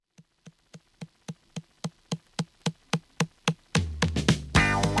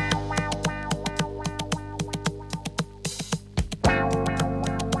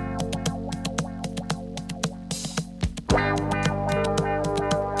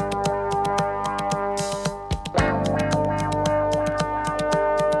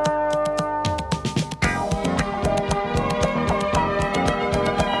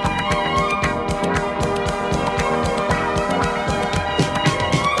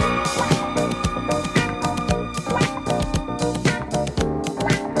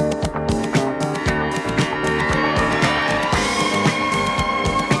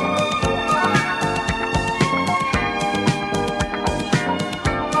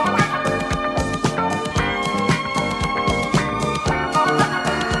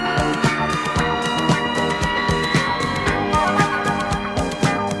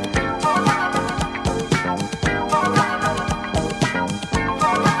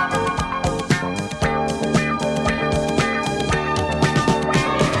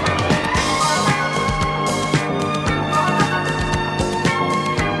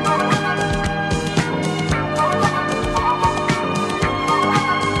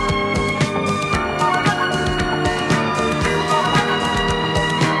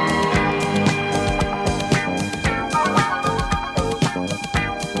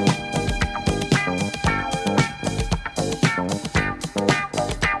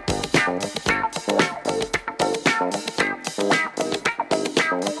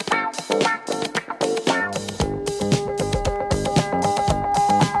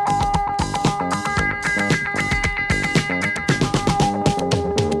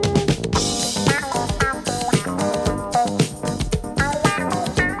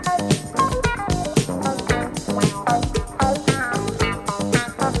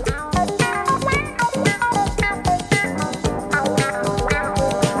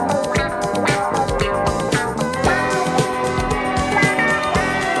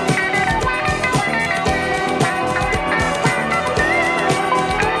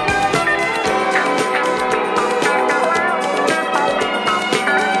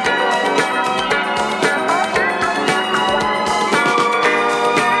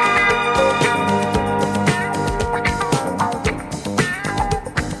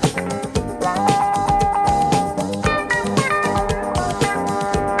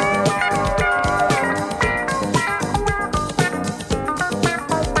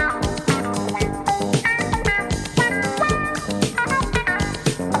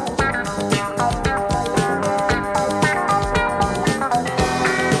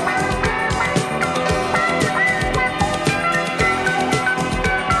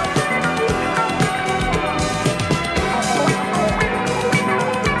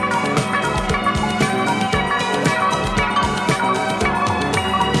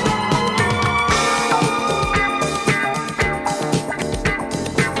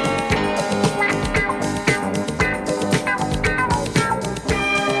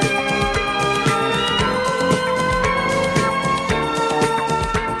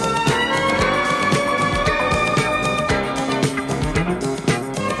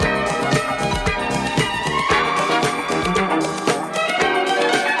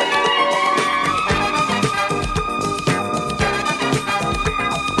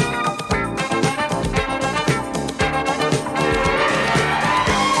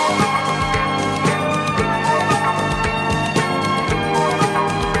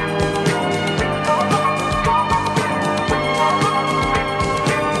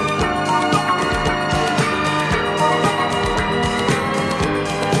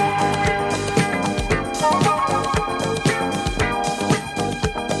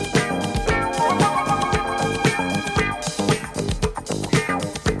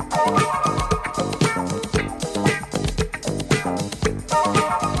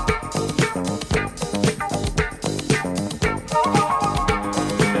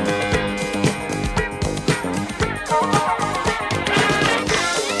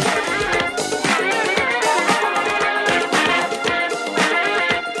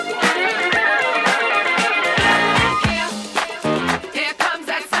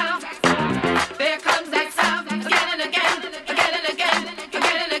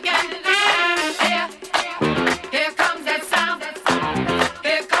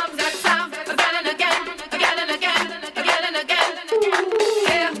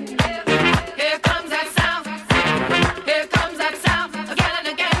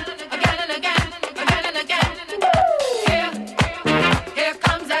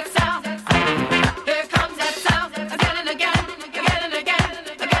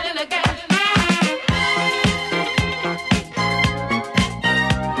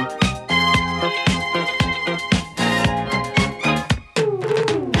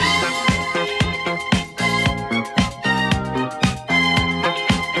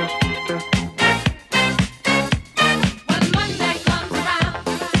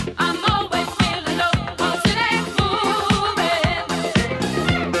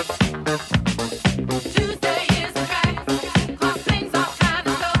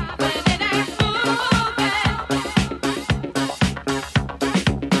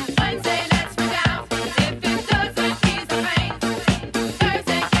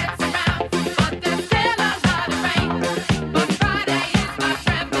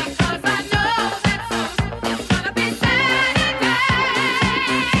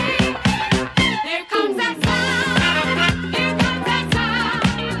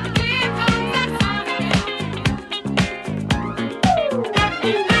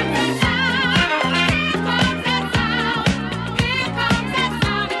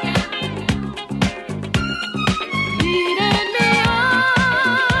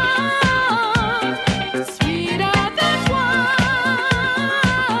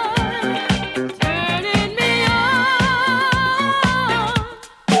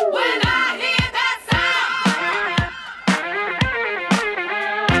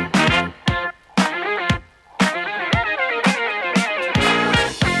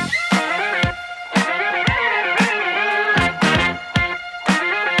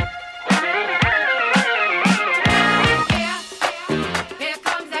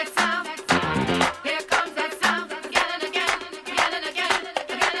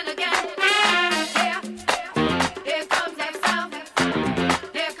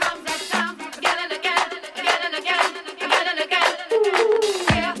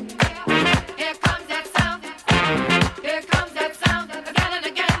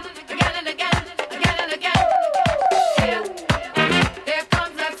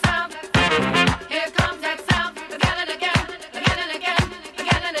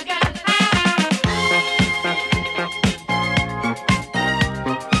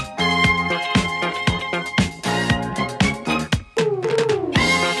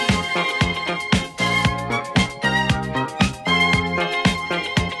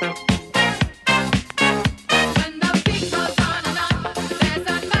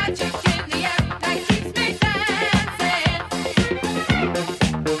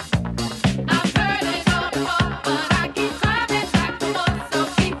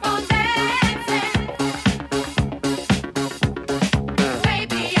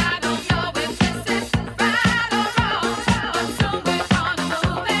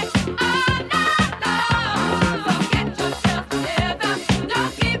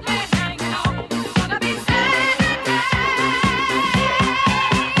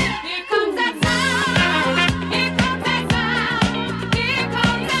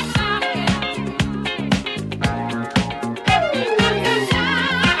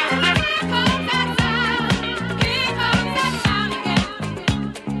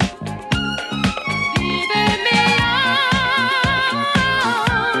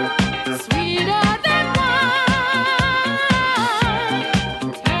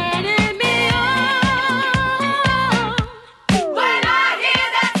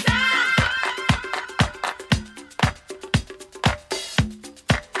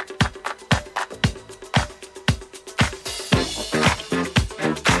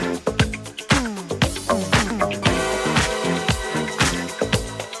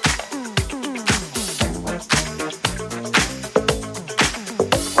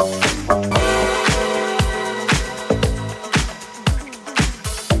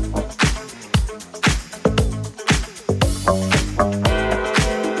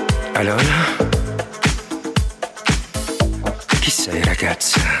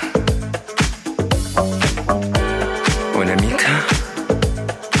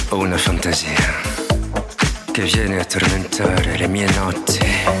Ho una fantasia che viene a tormentare le mie notti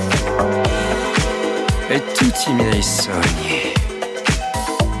e tutti i miei sogni.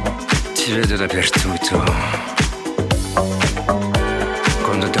 Ti vedo dappertutto.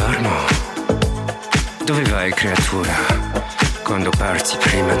 Quando dormo, dove vai, creatura? Quando parti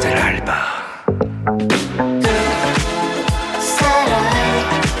prima dell'alba. Sarai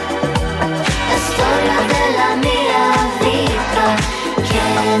la storia della mia vita che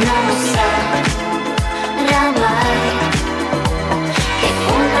non sarà mai che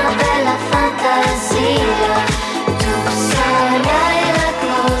una bella fantasia. Tu sarai la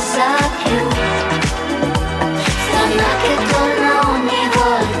cosa più strana che torna ogni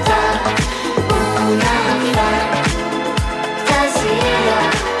volta, una fantasia,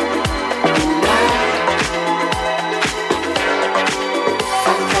 una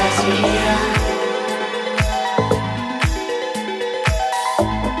fantasia.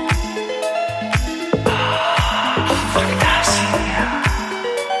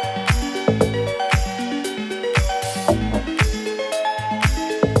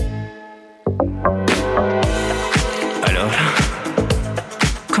 Allora,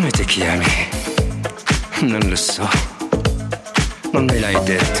 come ti chiami? Non lo so, non me l'hai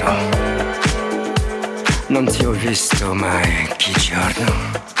detto. Non ti ho visto mai che giorno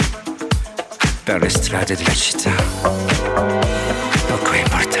per le strade della città. Poco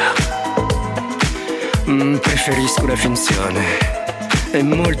importa. Preferisco la finzione, è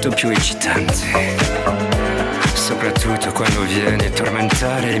molto più eccitante. Soprattutto quando vieni a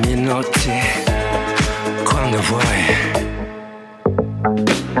tormentare le mie notti. Quando vuoi.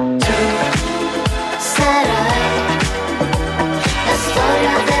 Sarai la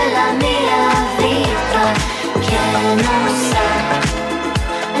storia della mia vita che non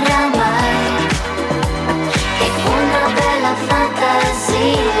sarà mai che una bella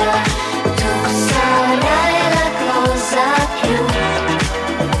fantasia. Tu sarai la cosa più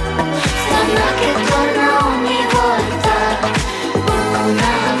strana che torna ogni volta,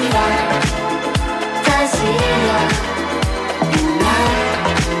 una fantasia, una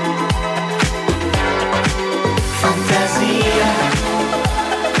fantasia,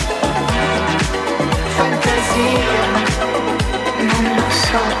 fantasia, non lo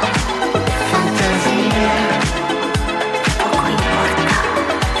so, fantasia, poco importa,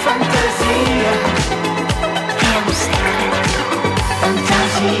 fantasia, è un segreto,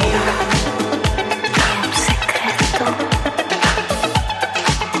 fantasia, è un segreto,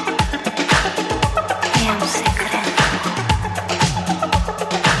 è un segreto, è un segreto.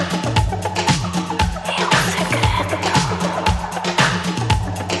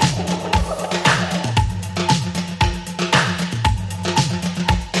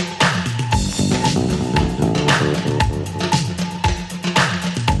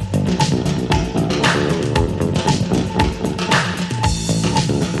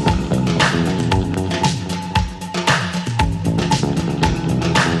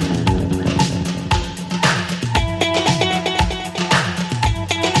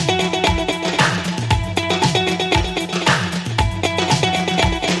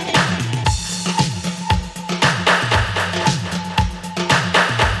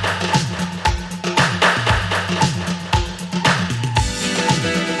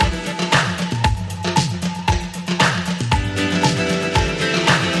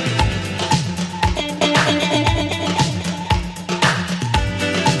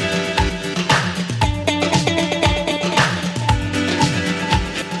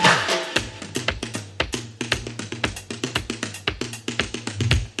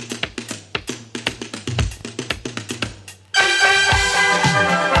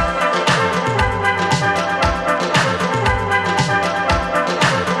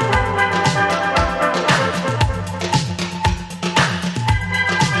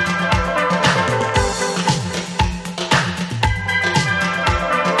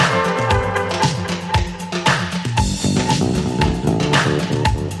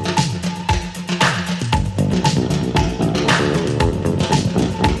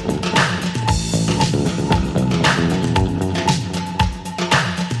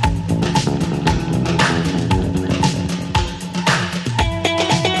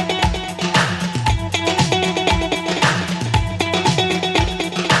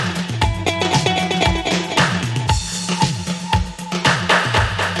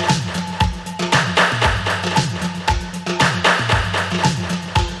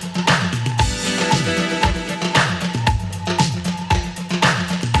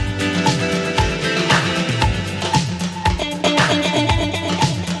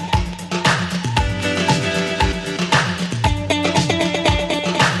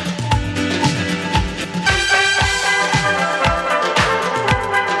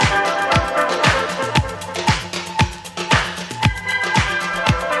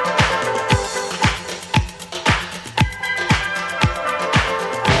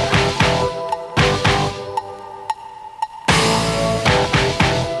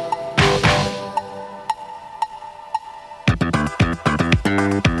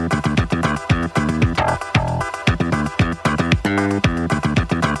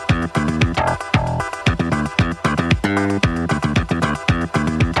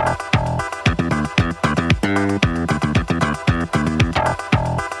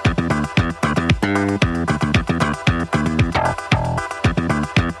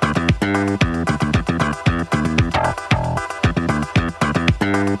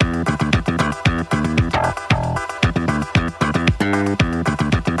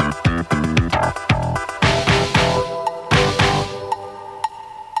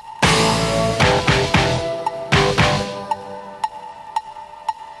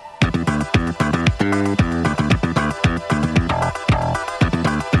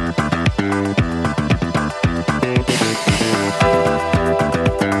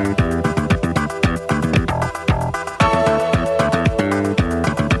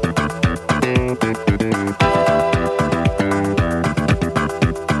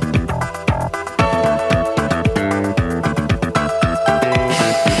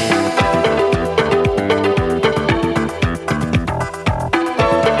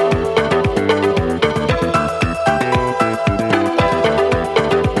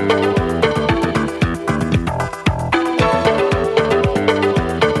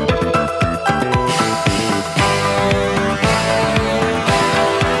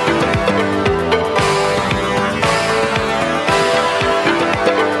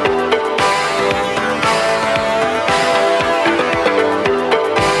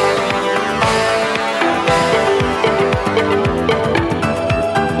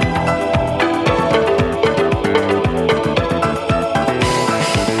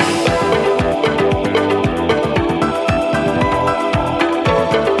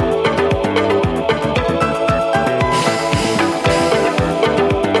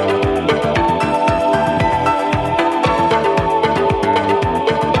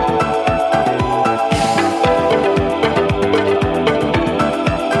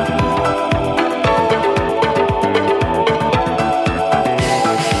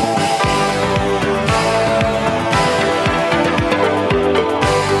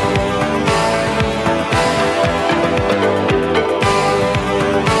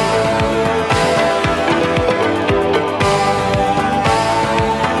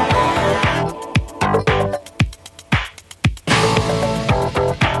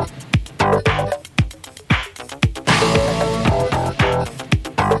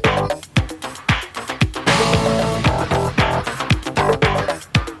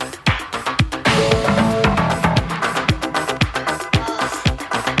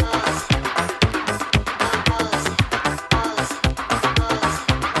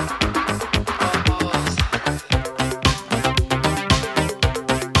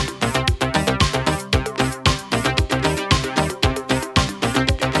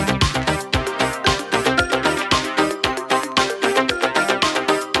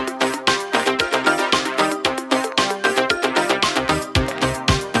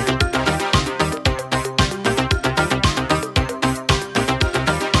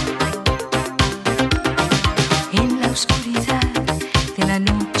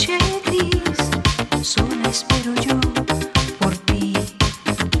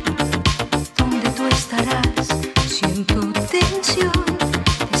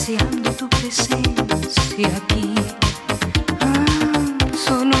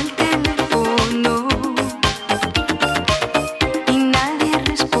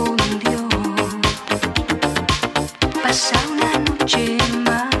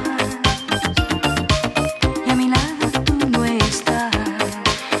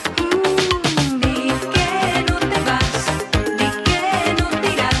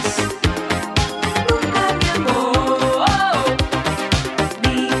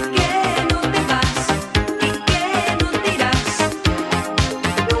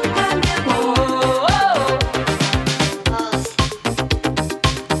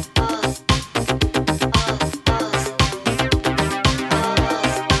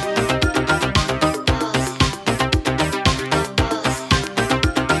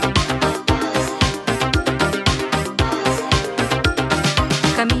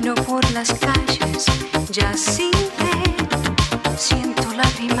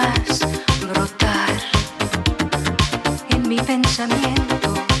 más brotar en mi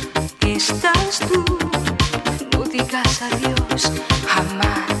pensamiento que estás tú. No digas adiós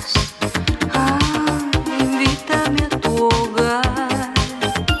jamás. Invítame a tu hogar.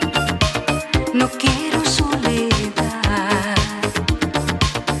 No quiero soledad.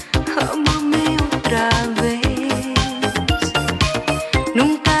 Ámame otra vez.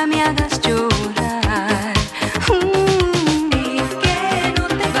 Nunca me hagas llorar. Di que no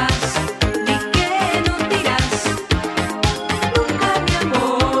te vas, di que no te irás. Nunca mi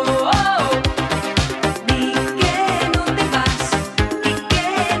amor. Di que no te vas, di que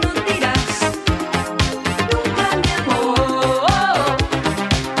no te irás. Nunca mi amor.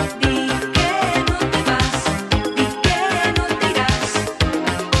 Di que no te vas, di que no te irás.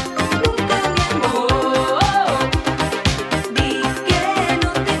 Nunca mi amor. Di que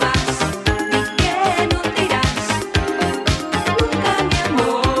no te vas, di que no te irás. Nunca mi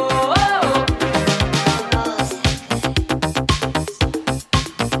amor.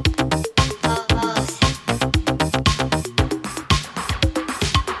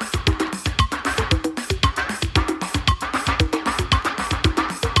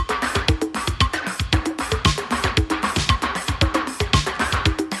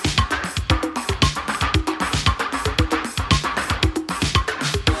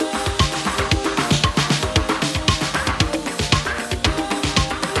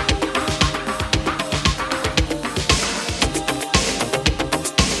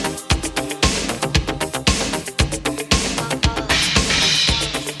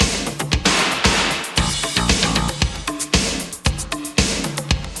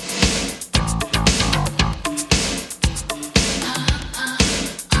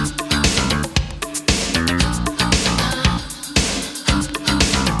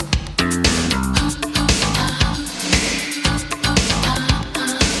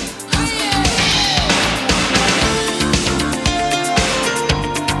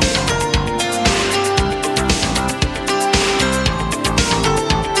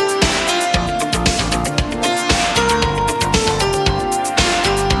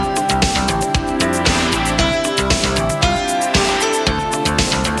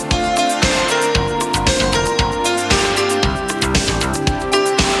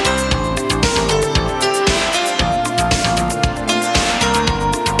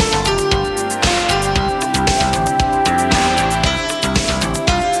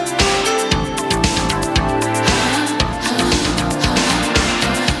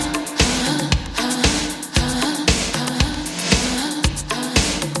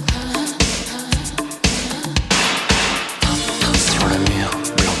 Sur le mur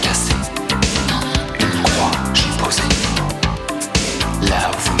blanc cassé, une croix j'ai posée. Là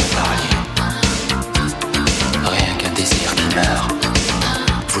où vous me parliez, rien qu'un désir qui meurt.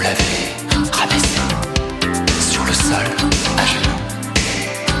 Vous l'avez rabaissé sur le sol, à genoux.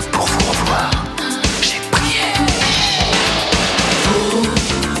 Pour vous revoir, j'ai prié. Vous,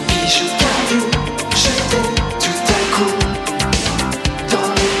 bijoux cailloux, jetés tout à coup dans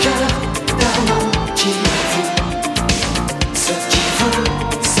le cœur d'un homme qui avoue ce qui vous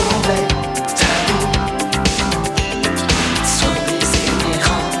semblait tabou. Soi-disant les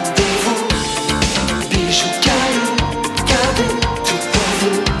rendez-vous, bijoux cailloux, gardez tout pour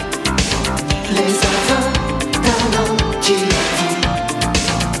vous. Les aveux d'un homme qui avoue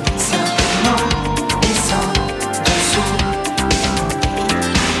simplement et sans dessous.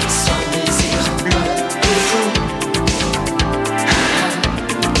 Sans désir bleu et fou.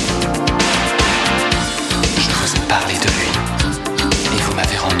 Je vous ai parlé de lui et vous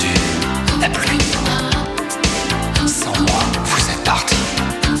m'avez rendu la pluie. Sans moi, vous êtes parti.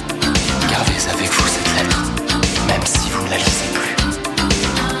 Gardez avec vous cette lettre, même si vous ne la lisez plus.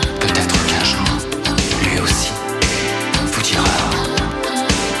 Peut-être qu'un jour, lui aussi, vous dira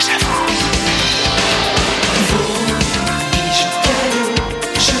j'avoue. Vous, bijoux cailloux,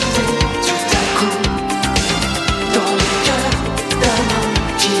 jetés tout à coup dans le cœur d'un homme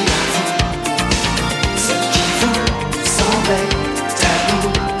qui avoue ce qui vous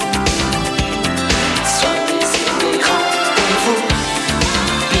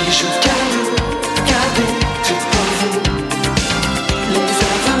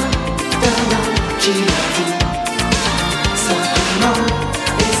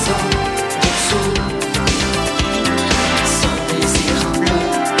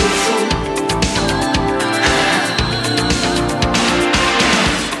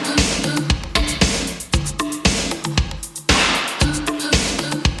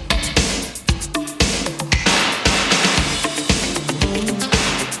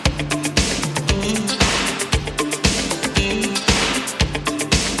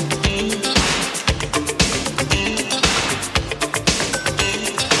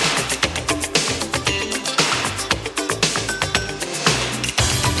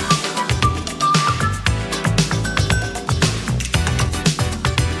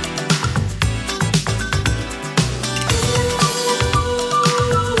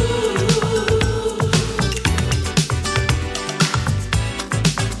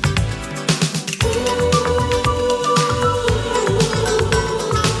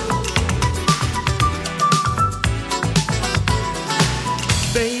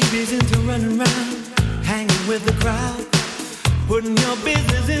Putting your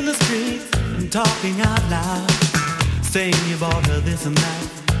business in the streets and talking out loud, saying you bought her this and that,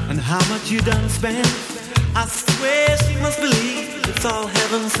 and how much you done spent. I swear she must believe it's all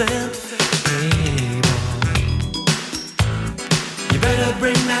heaven sent. Hey boy, you better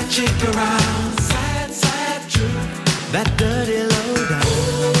bring that chick around. Sad, sad truth, that dirty low down.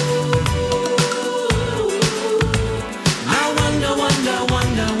 I wonder, wonder,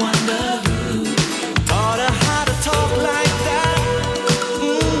 wonder, wonder who taught her how to talk like that.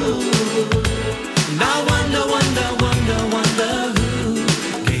 And I wonder, wonder, wonder, wonder who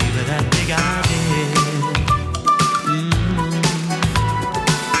gave her that big idea.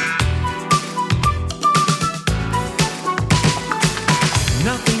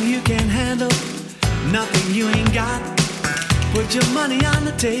 Nothing you can handle, nothing you ain't got. Put your money on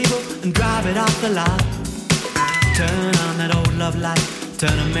the table and drive it off the lot. Turn on that old love light,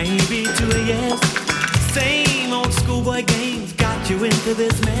 turn a maybe to a yes. Same old schoolboy games got you into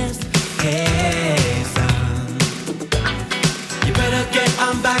this mess. Hey son, you better get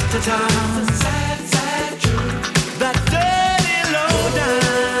on back to town. Sad, sad truth, that dirty low down.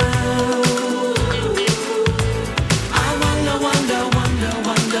 I wonder, wonder, wonder,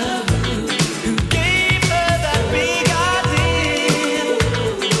 wonder who gave her that big idea.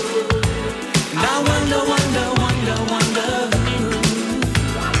 And I wonder, wonder, wonder, wonder who.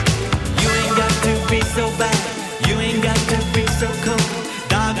 You ain't got to be so bad, you ain't got to be so cold.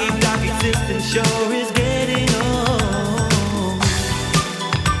 Doggy, dog existence sure is getting old.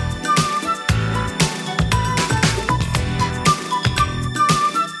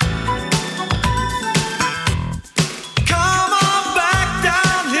 Come on back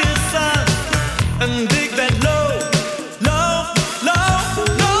down here, son, and dig that low, low, low,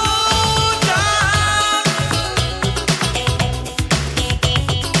 low down.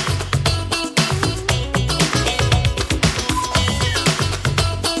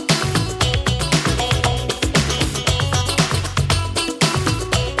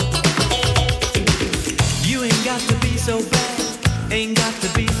 You ain't got to be so bad, ain't got to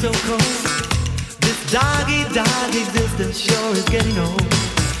be so cold. This doggy dog existence sure is getting old.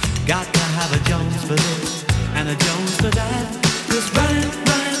 Got to have a Jones for this and a Jones for that. 'Cause running,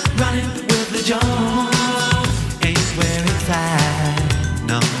 running, running with the Jones ain't where it's at,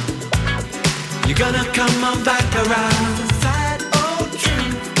 no. You're gonna come on back around. Sad old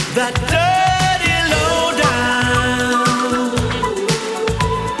truth, that dirty low down.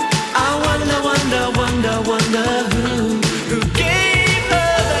 I wonder, wonder, wonder, wonder who gave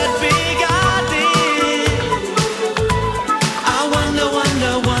her that big idea. I wonder,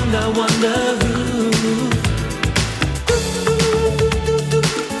 wonder, wonder, wonder who.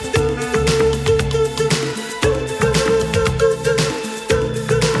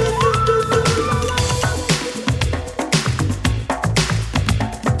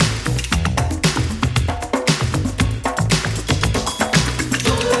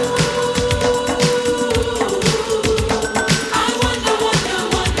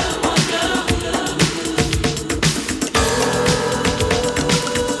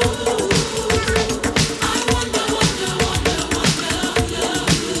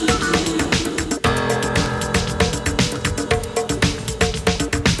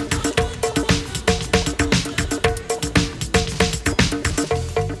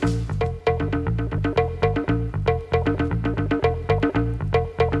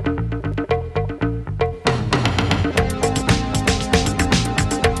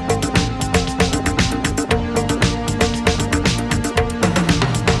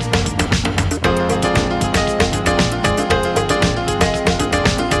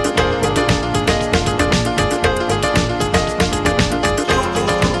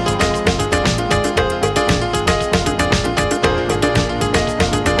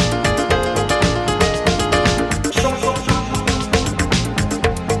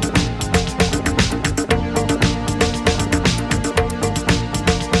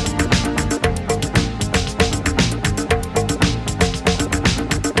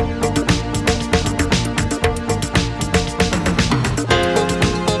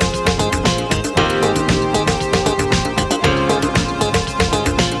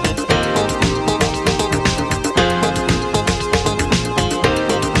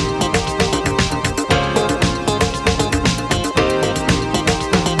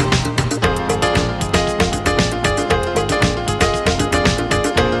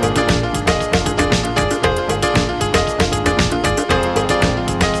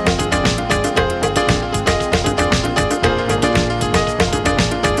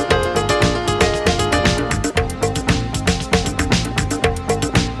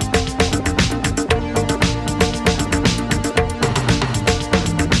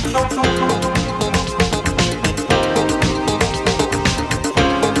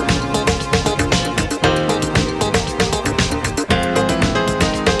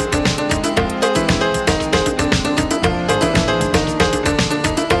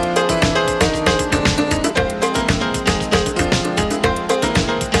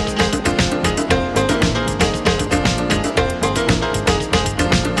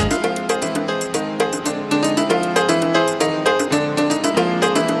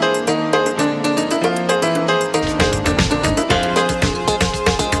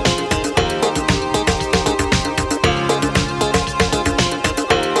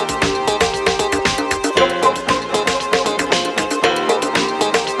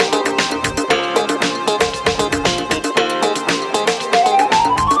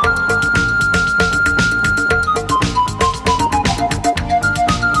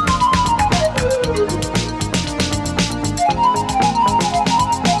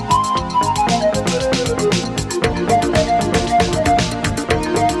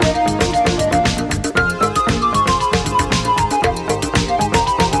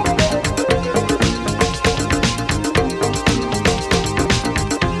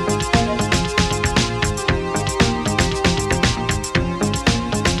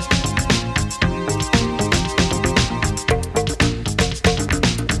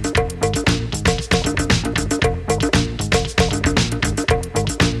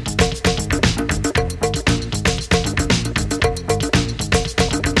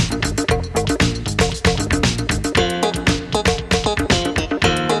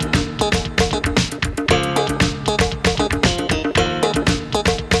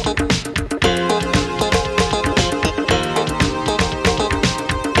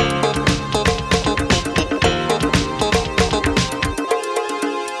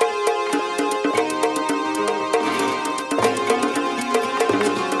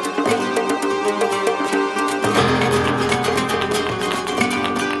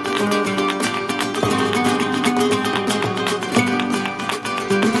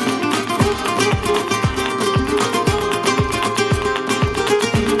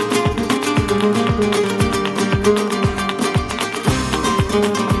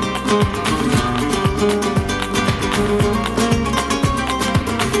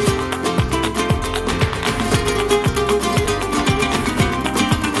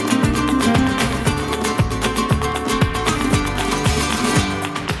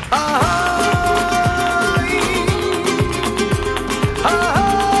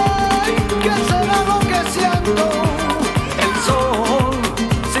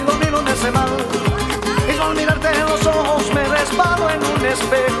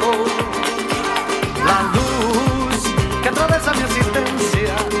 Espejo, la luz que atraviesa mi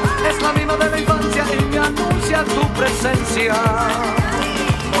existencia es la misma de la infancia y me anuncia tu presencia.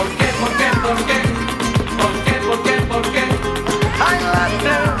 ¿Por qué, por qué, por qué? ¿Por qué, por qué, por qué? Ay,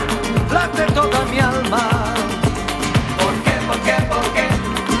 late, late toda mi alma. ¿Por qué, por qué, por qué?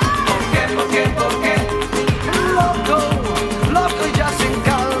 ¿Por qué, por qué, por qué? Loco, loco y ya sin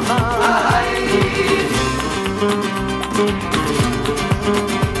calma. Ay.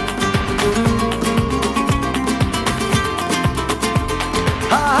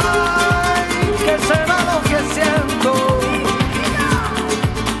 Ay, ¿qué será lo que siento?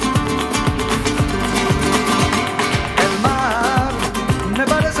 El mar me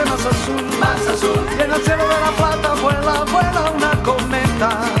parece más azul, y en el cielo de la plata vuela, vuela una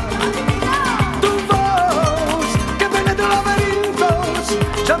cometa. Tu voz que penetra laberintos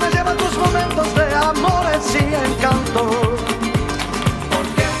ya me lleva a tus momentos de amores y encanto.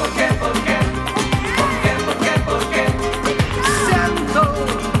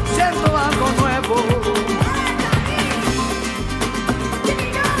 Siento algo nuevo.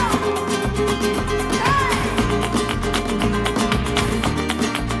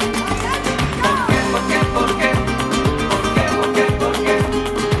 ¿Por qué, por qué, por qué? ¿Por qué, por qué, por qué?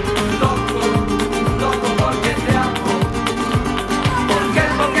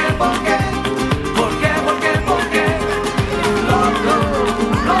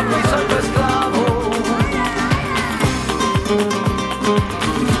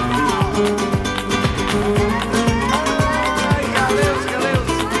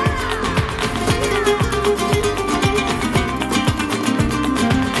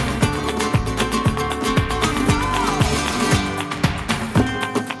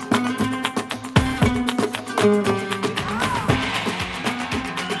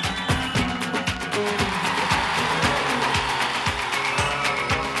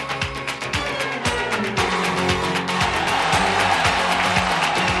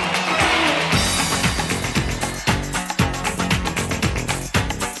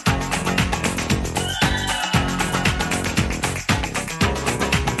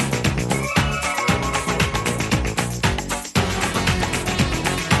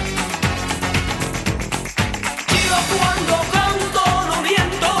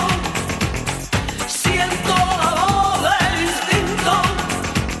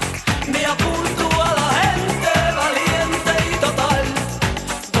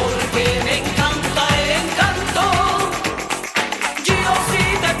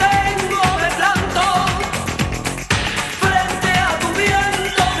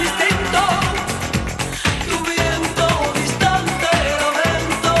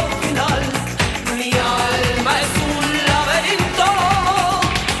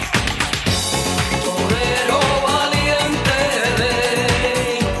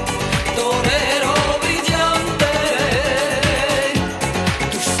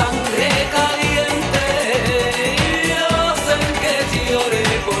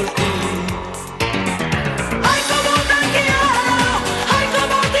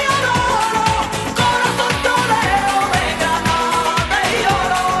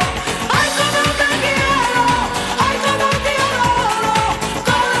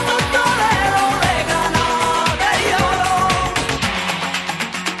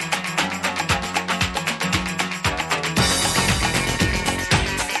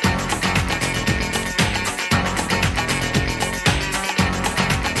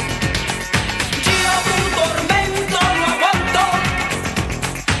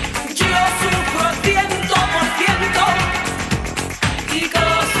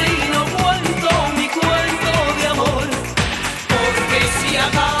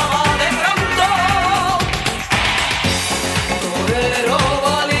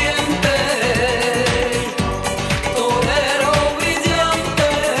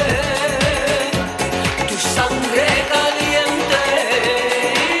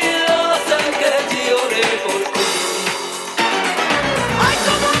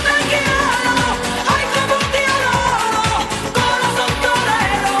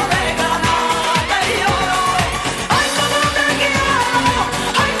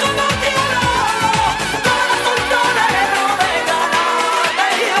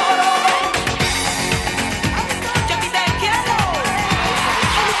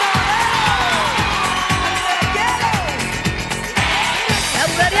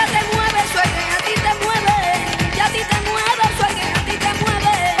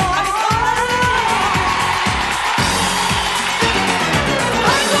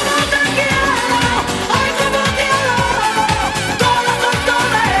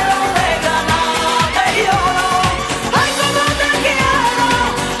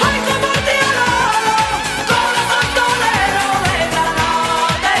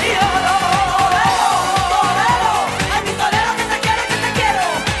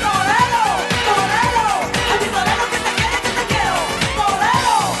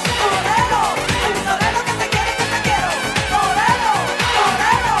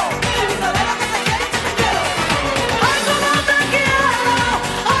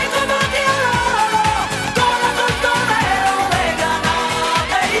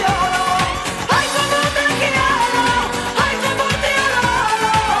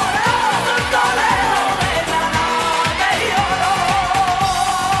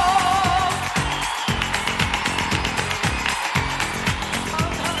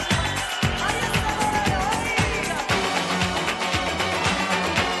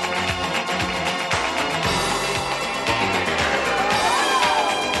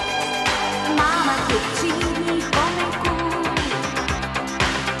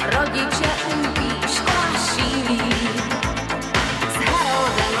 Rodiče úpí, škola šílí, s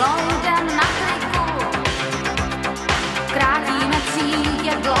Haroldem Loudem na triku krátíme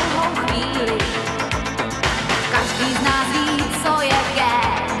třídě dlouhou chvíli. Každý z nás ví, co je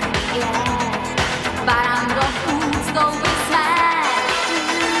gag, Barandov úctou vysmét.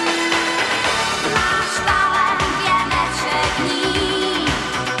 Náš talent je nečetný,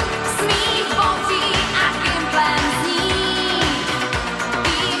 smích boží a kymplem zní.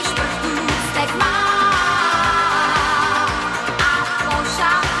 Výš prstů stek má a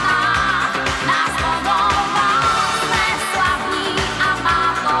pošatná nás pomlouvá. Jsme slavní a má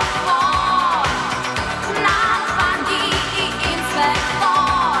to for, nám fandí i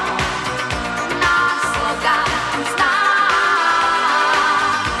inspektor. Náš slogan uzná,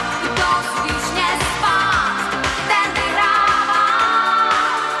 kdo zvyšně spát, ten vyhrává.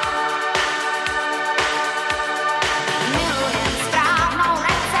 Milujem správnou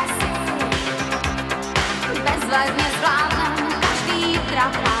recesi, bezvadně zvládnem každý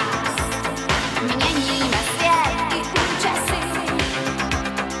trapas. Měníme svět i účesy,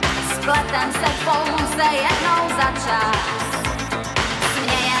 spletem se pouze jednou za čas.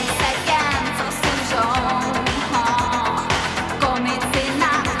 Smějem se těm, co si lžou, komici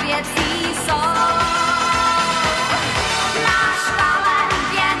nad věcí jsou. Náš talent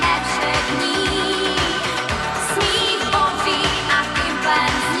je nevšední, smích boží a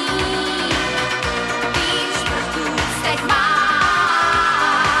kymplem zní. Výš prstů stek má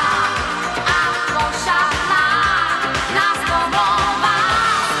a pošatná nás pomlouvá.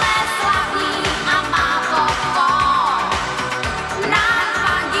 Jsme slavní a má to for, nám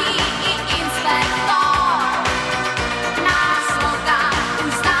fandí i inspektor. Náš slogan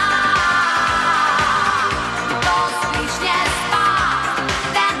uzná, kdo zvyšně spát,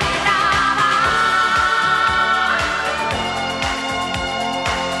 ten vyhrává.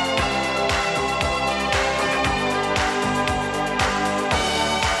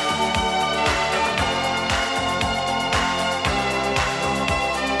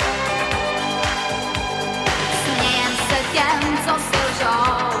 Smějem se těm, co si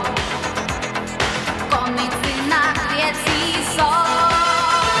lžou, komici nad věcí jsou.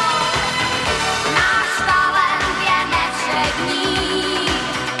 Náš talent je nevšední,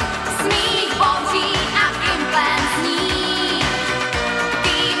 smích boží a kymplem zní.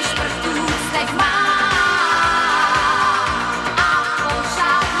 Výš prstů stek má a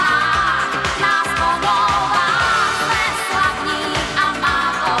pošatná nás pomlouvá. Jsme slavní a má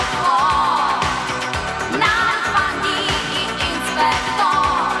to for, nám fandí i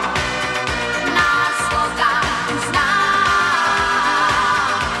inspektor. Náš slogan uzná,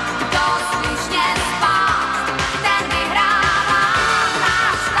 kdo zvyšně spát, ten vyhrává.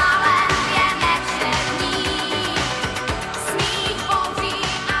 Náš talent je nevšední, smích boží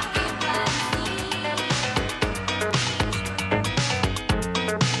a kymplem zní.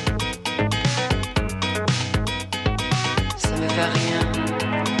 Ça me fait rien,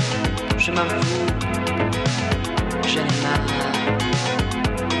 je m'en fous, j'en ai marre,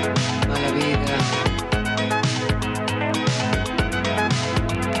 mala vida.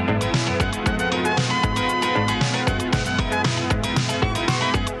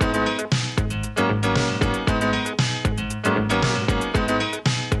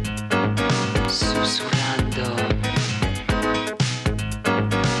 Susurrando.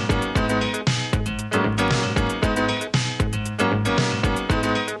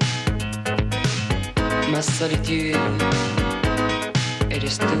 Más solitude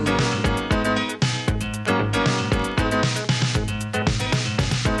eres tú.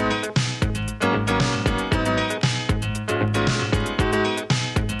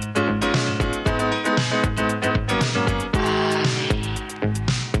 Ay,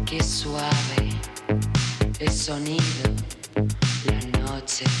 qué suave el sonido. La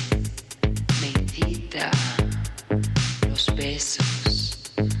noche me incita los besos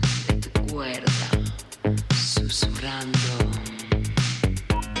de tu cuerda, susurrando.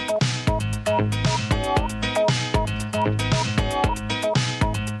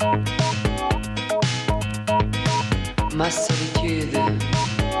 Más solitude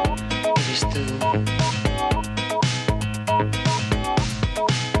eres tú.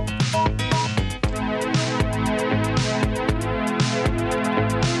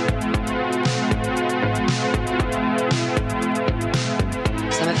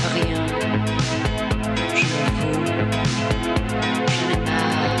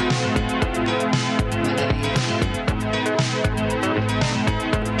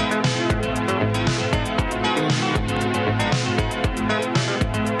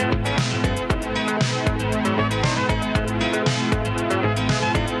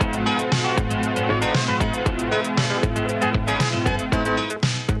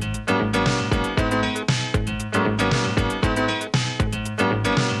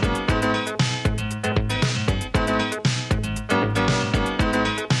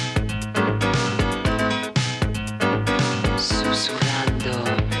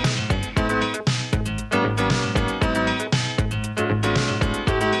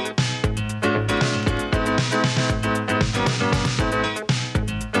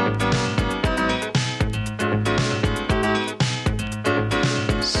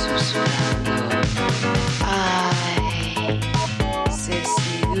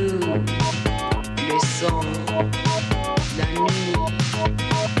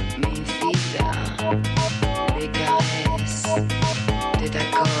 me incita de caresses, de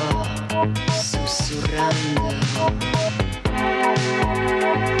d'accord, susurrando.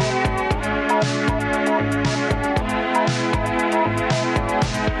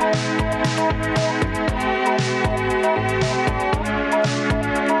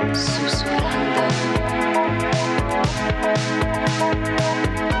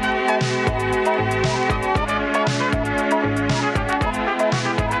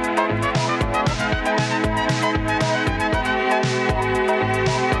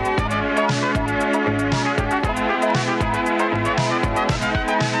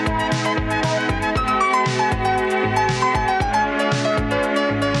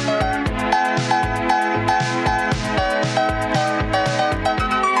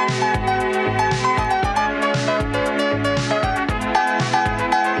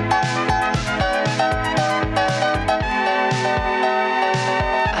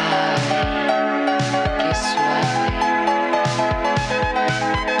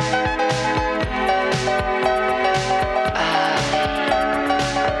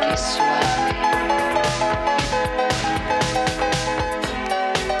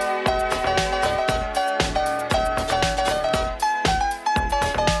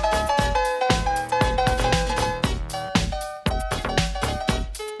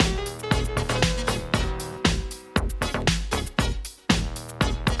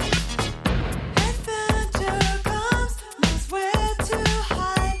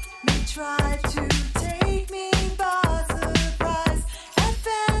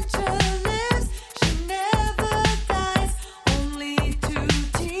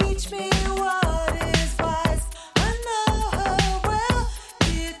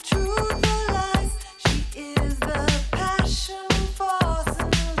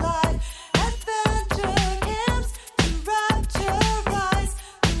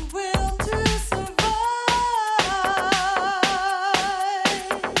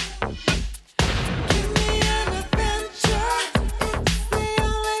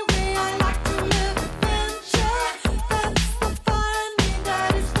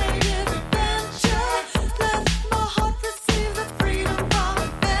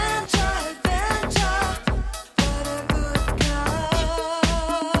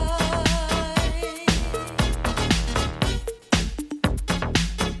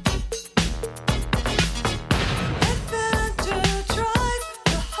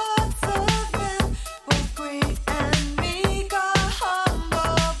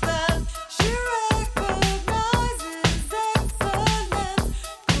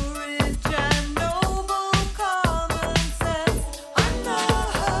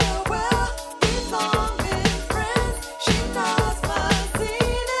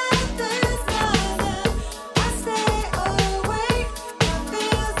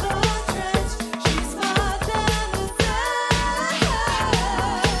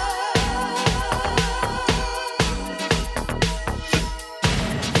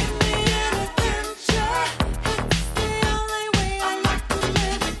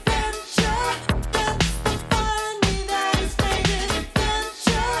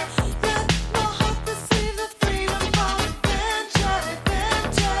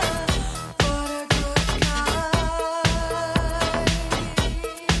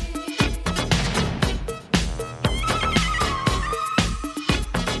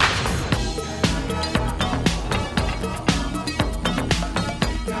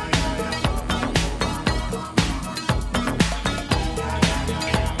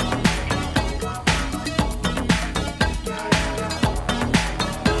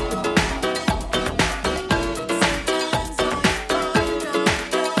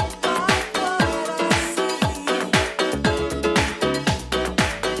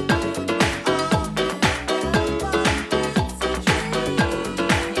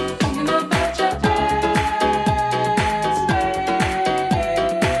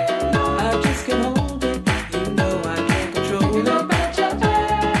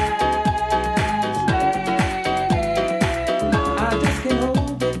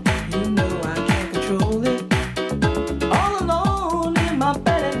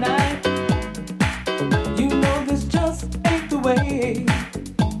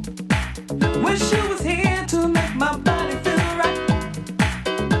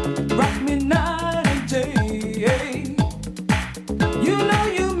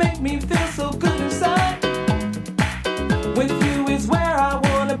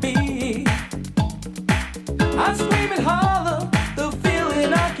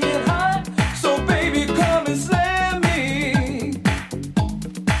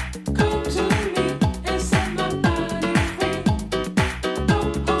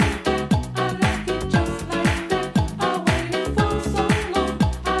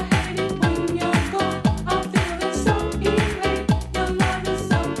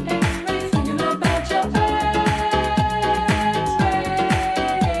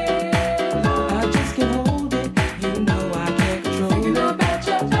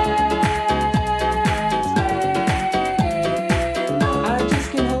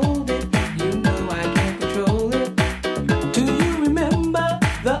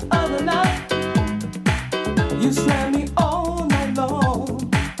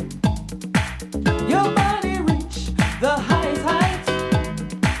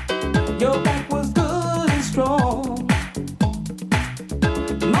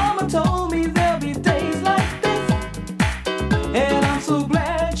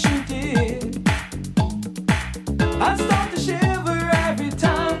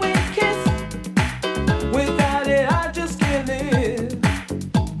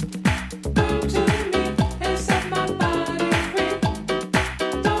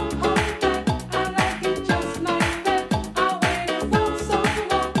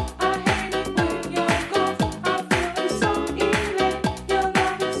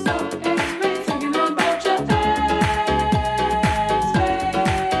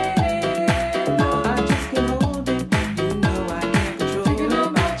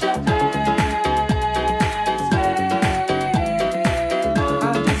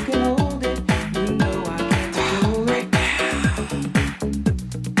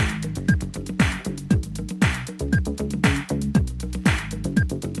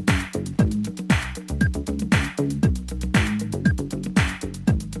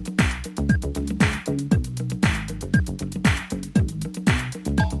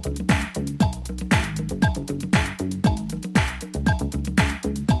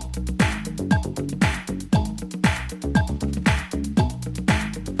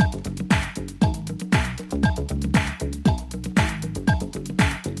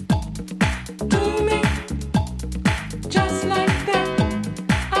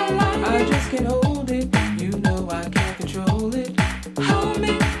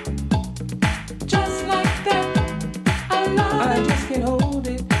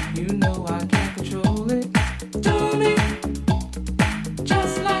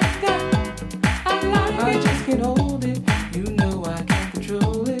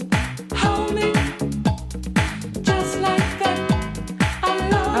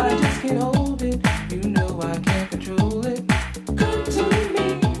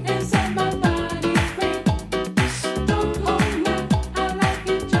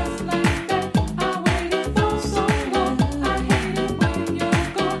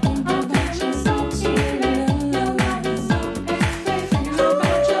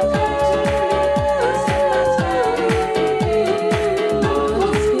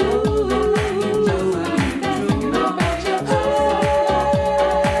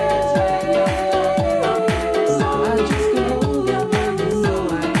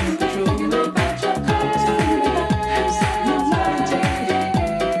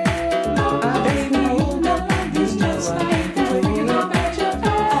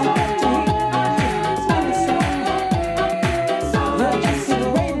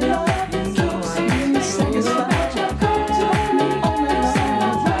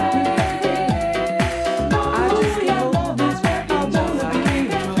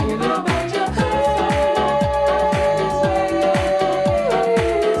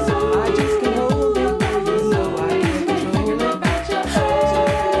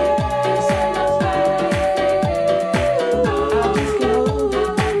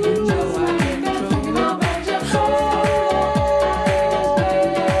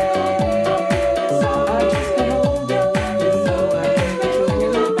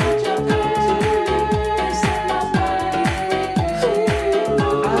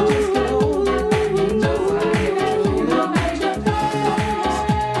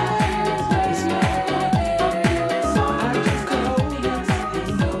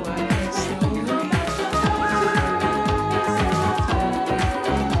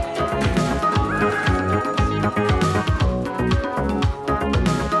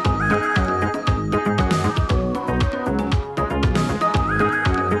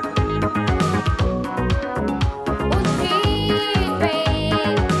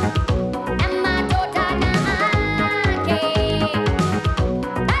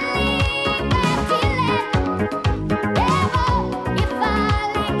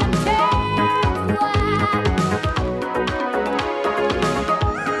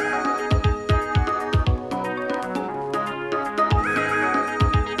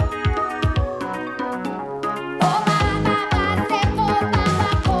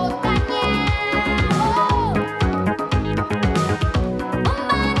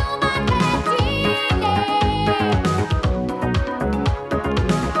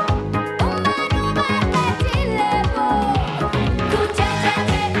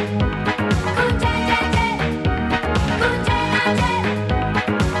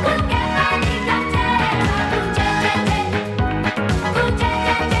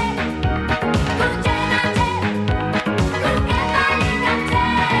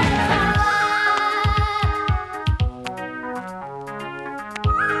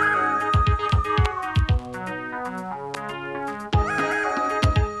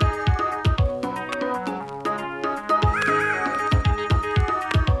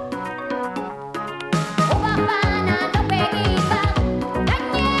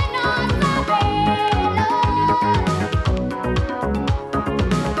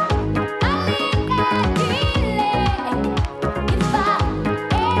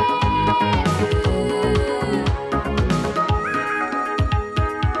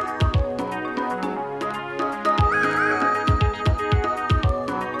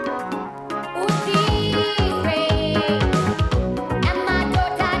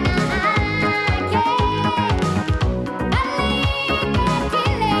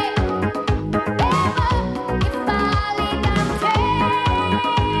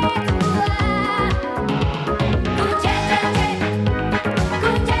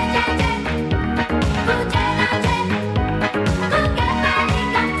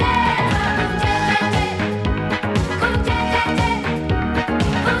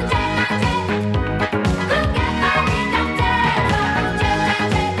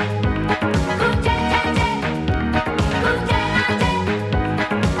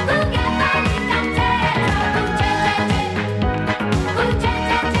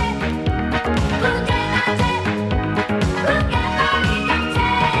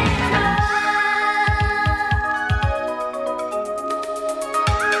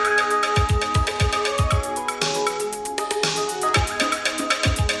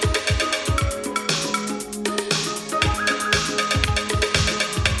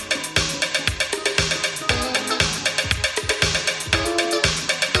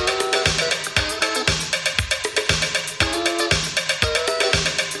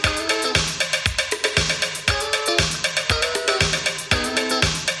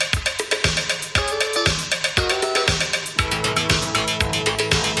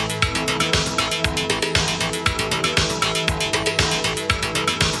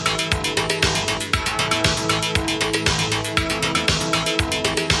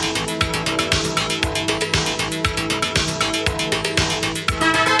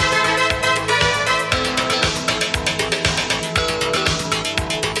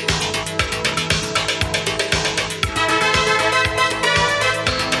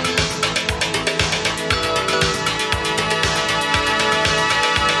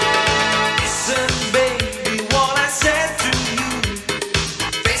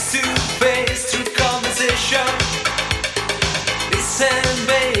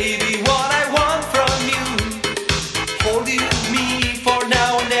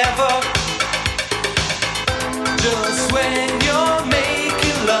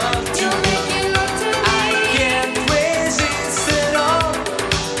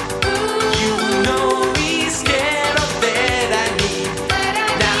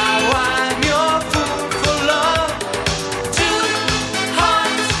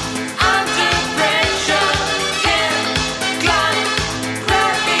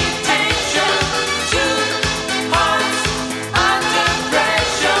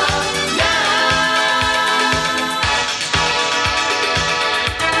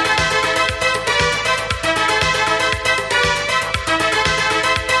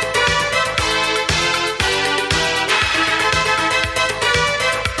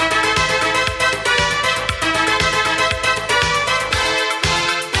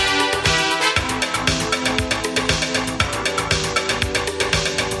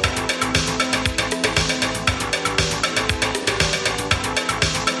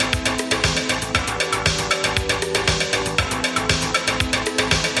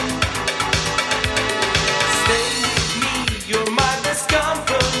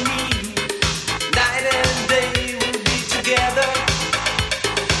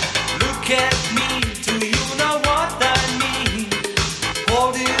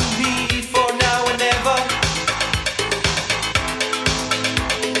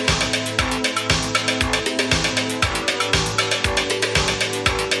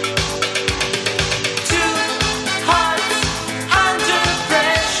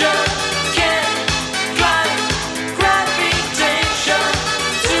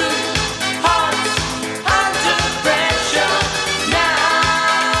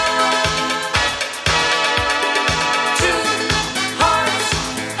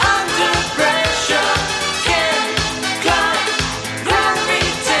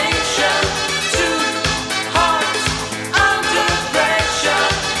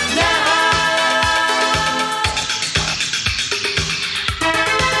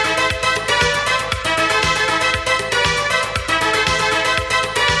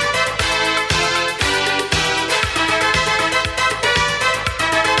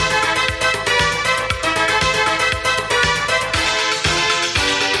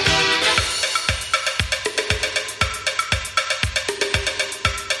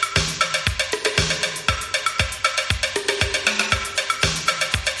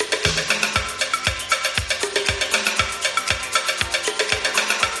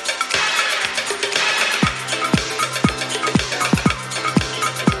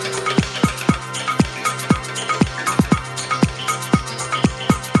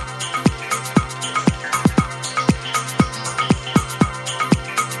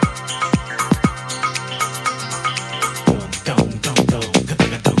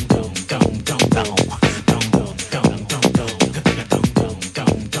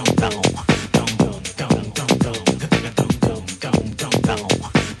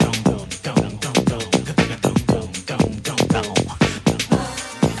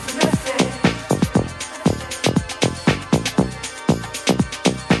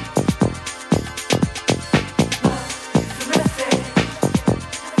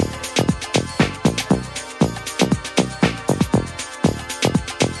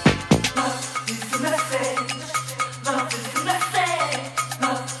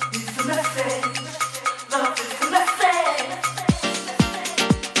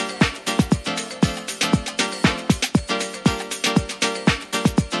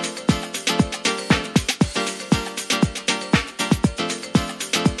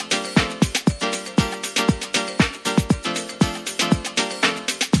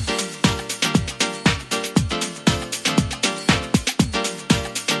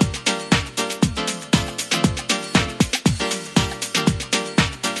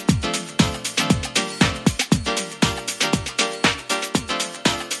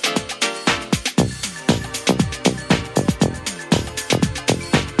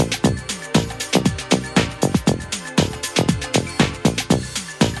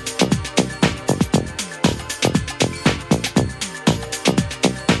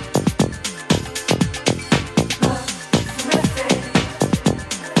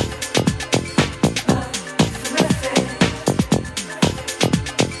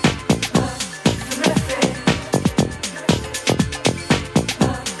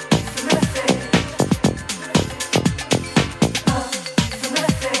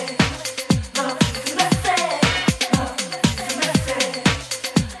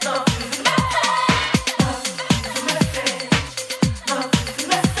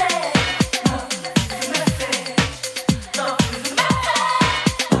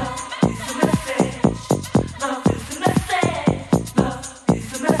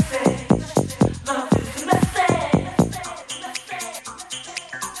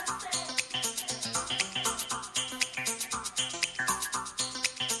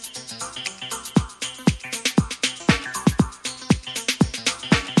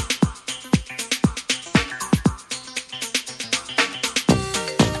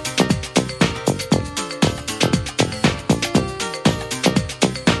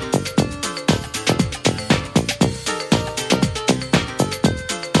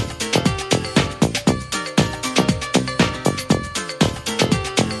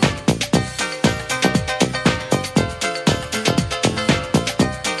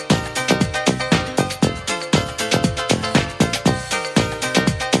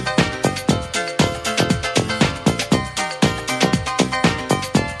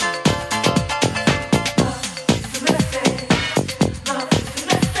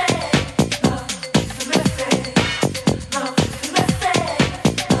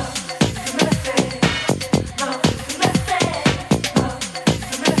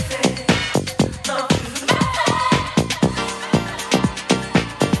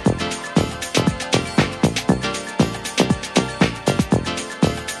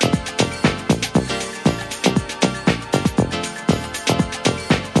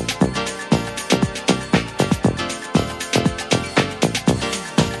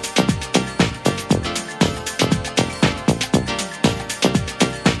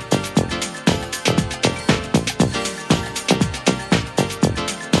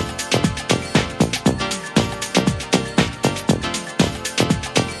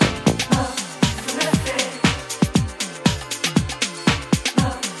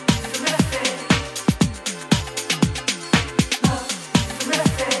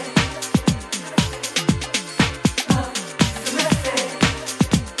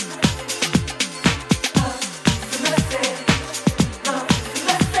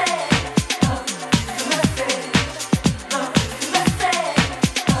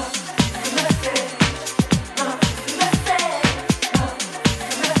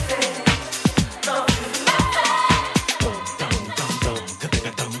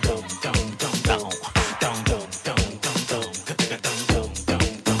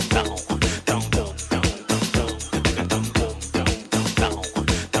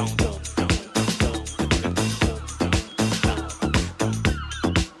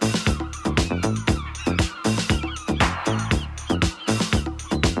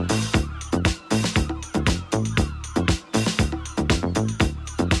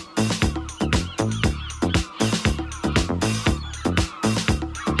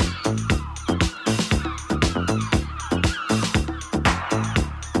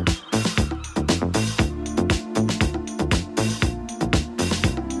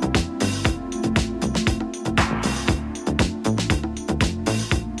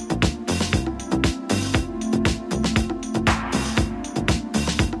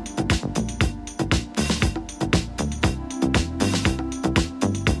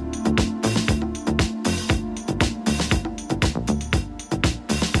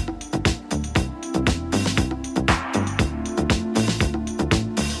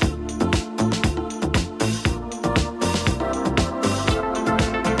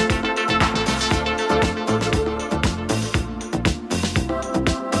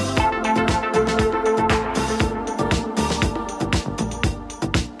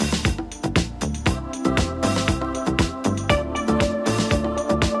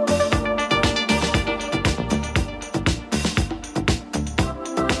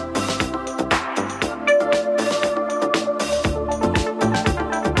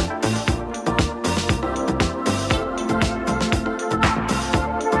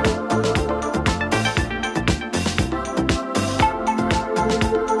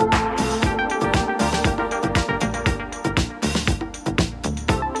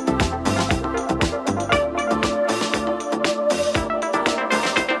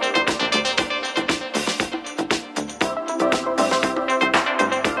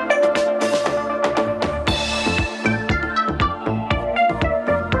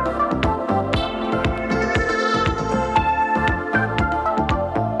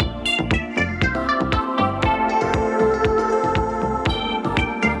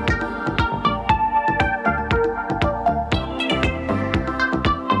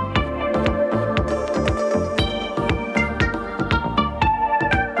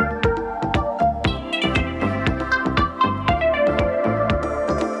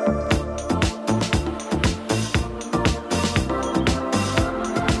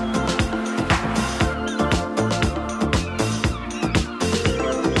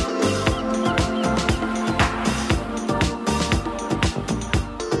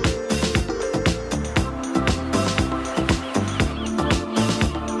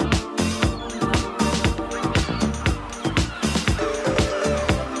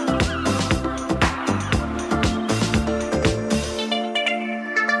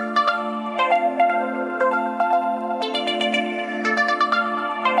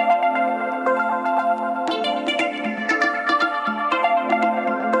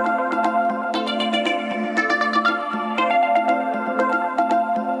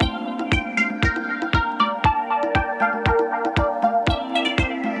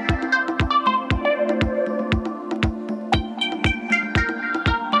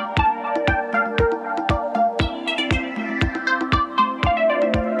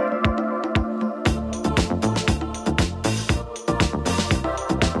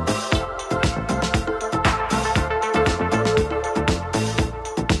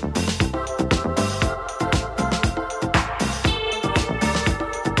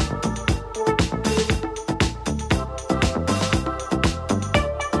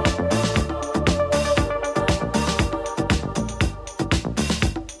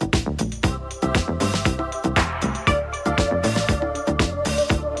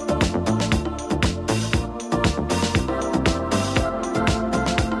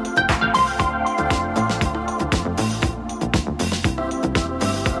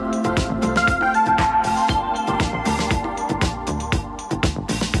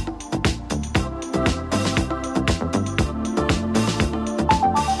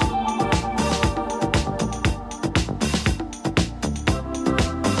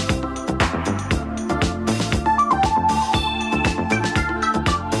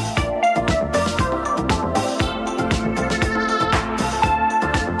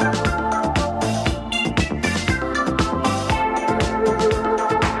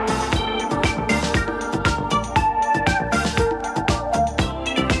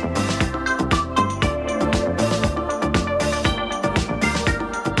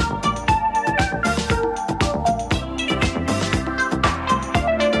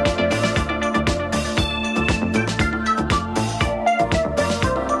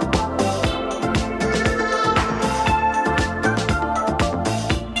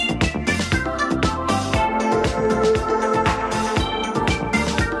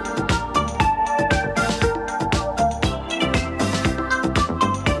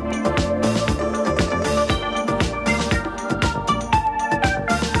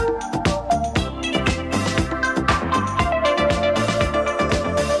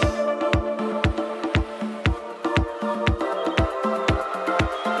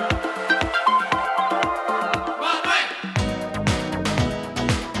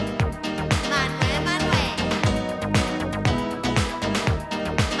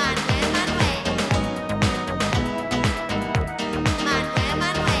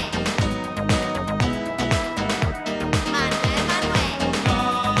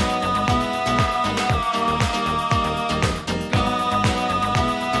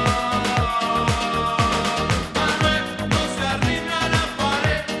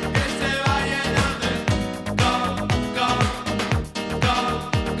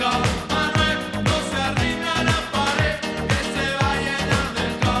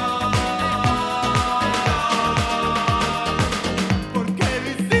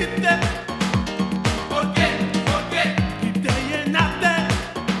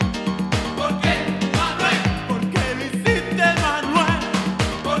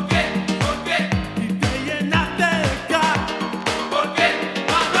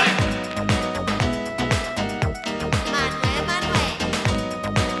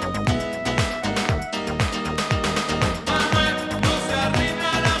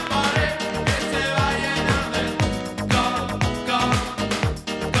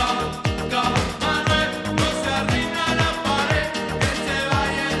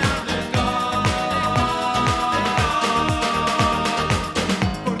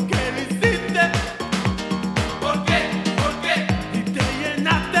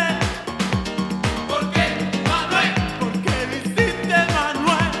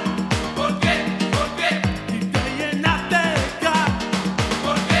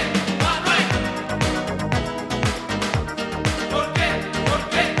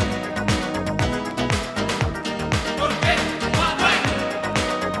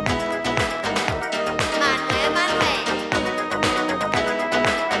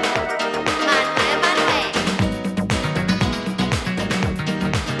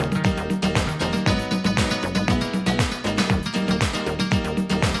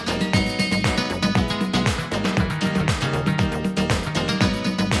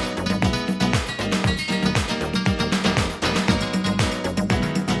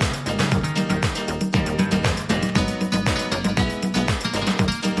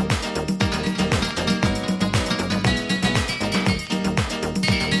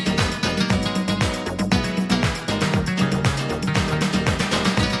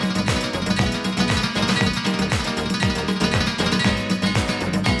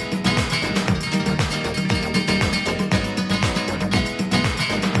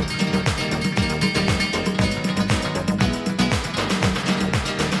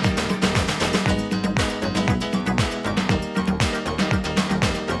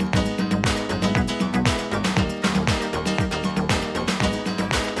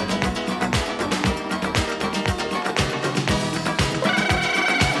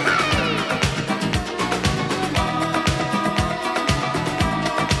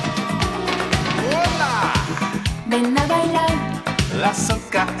 la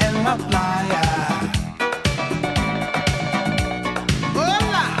soca en la playa.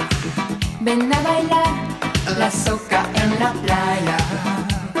 ¡Hola! Ven a bailar La soca en la playa.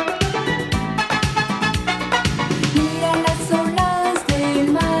 Mira las olas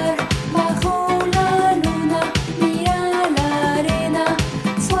del mar bajo la luna, mira la arena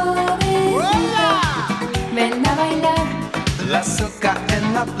suavecita. Ven a bailar La soca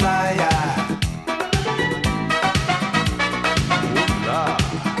en la playa.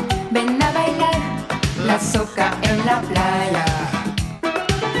 ven a bailar La soca en la playa.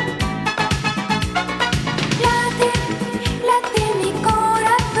 Late, late mi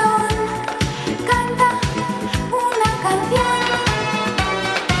corazón, canta una canción.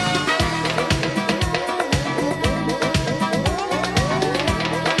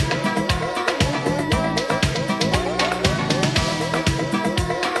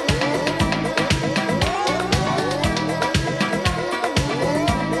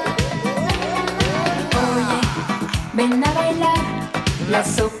 Oye, ven a bailar La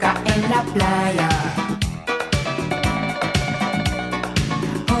soca en la playa.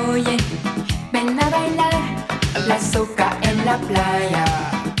 Oye, ven a bailar La soca en la playa.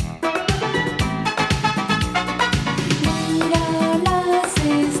 Mira las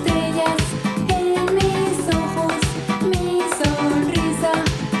estrellas en mis ojos, mi sonrisa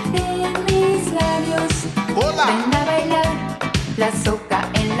en mis labios. ¡Hola! Ven a bailar La soca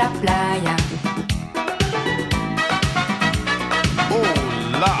en la playa.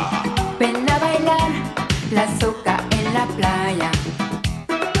 Hola. ven a bailar La soca en la playa.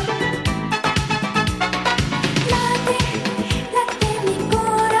 Late, late mi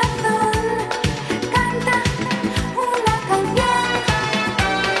corazón, canta una canción.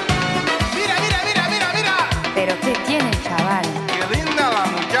 Mira, mira, mira, mira, mira. Pero ¿qué tiene, chaval? Qué linda la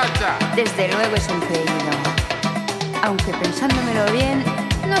muchacha. Desde luego es un creído. Aunque pensándomelo bien,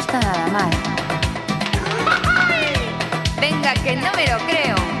 no está nada mal. Venga, que no me lo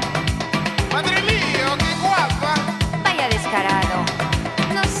creo. Madre mía, qué guapa. Vaya descarado.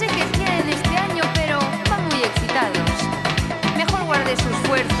 No sé qué tienen este año, pero van muy excitados. Mejor guarde sus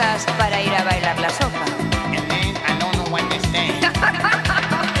fuerzas para ir a bailar la sopa. And then I don't understand.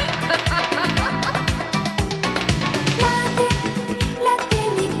 Late, late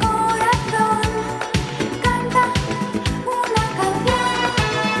mi corazón, canta una canción.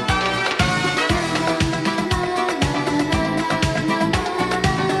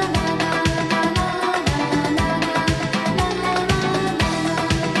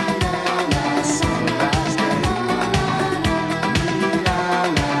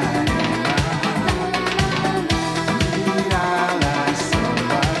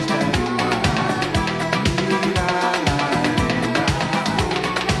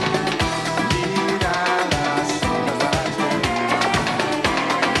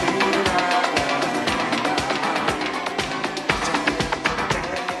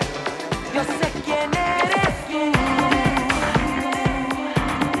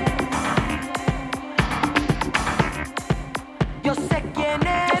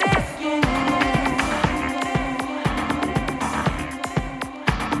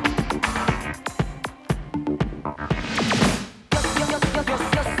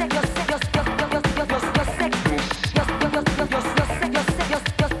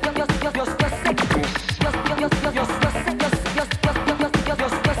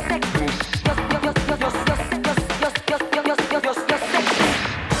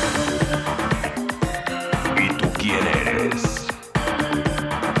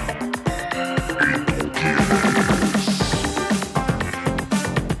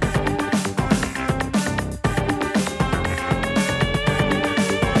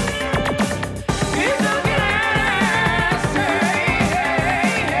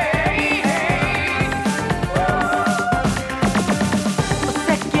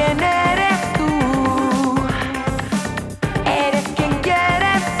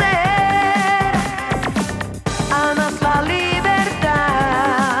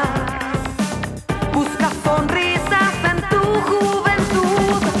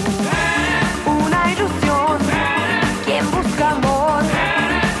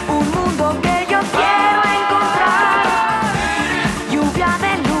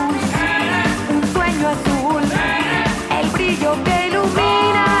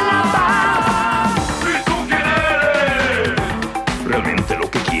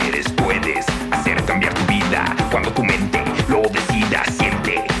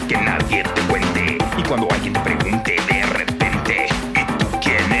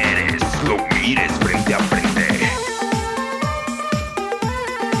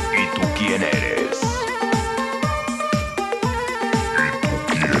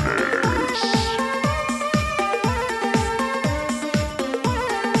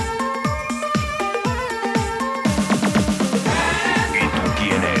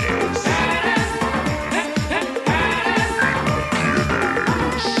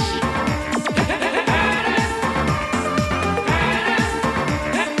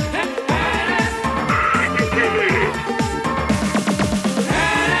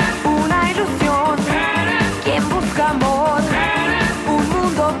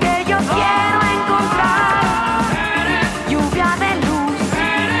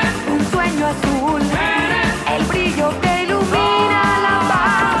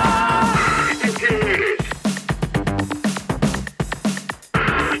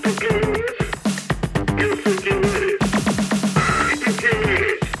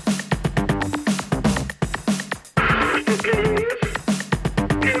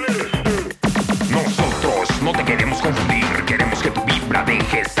 Nosotros no te queremos confundir, queremos que tu vibra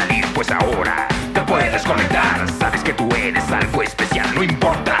deje salir, pues ahora te puedes conectar. Sabes que tú eres algo especial, no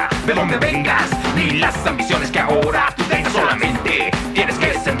importa de dónde vengas, ni las ambiciones que ahora tú tengas, solamente tienes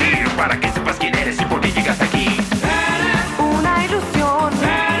que sentir para que sepas quién eres y por qué llegaste aquí. Una ilusión,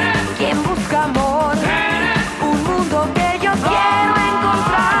 quien busca amor, un mundo que yo quiero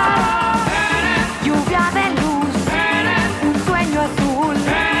encontrar. Lluvia de luz, un sueño azul,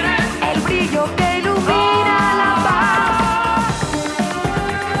 el brillo que ilumina la paz.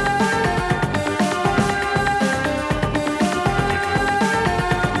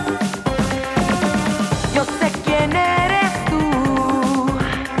 Yo sé quién eres tú,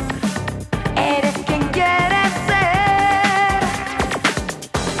 eres quien quieres ser.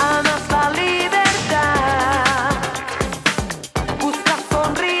 Amas la libertad, buscas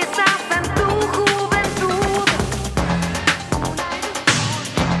sonrisas en tu juventud.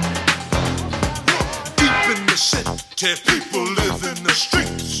 Deep in the city, people live in the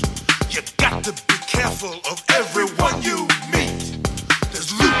streets. You got to be careful of everyone you meet.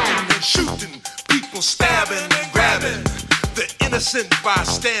 There's looting and shooting, people stabbing and grabbing. The innocent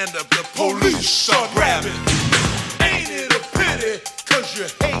bystander, the police are grabbing. Ain't it a pity, 'cause you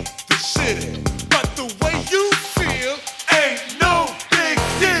hate the city? But the way you feel ain't no big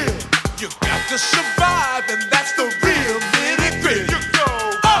deal. You got to survive, and that's the real nitty-gritty. You go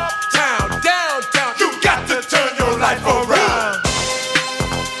uptown, downtown, you got to turn your life around.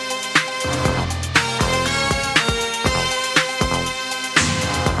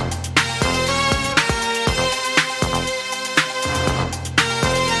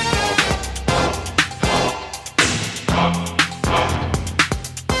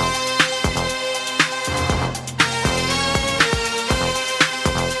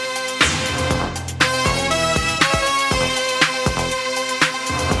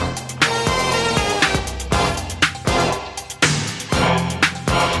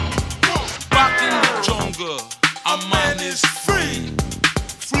 Back in the jungle, our mind is free.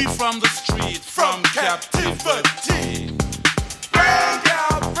 Free from the street, from captivity. Break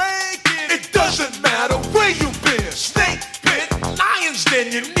out, break it. It doesn't matter where you've been. Snake bit, lions,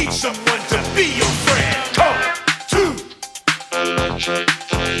 then you need someone to be your friend. Come to Electric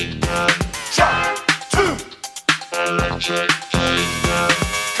Kingdom. Try to Electric Kingdom.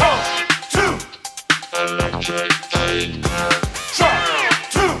 Come to Electric Kingdom. Try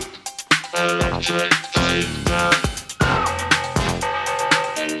to Electric Kingdom.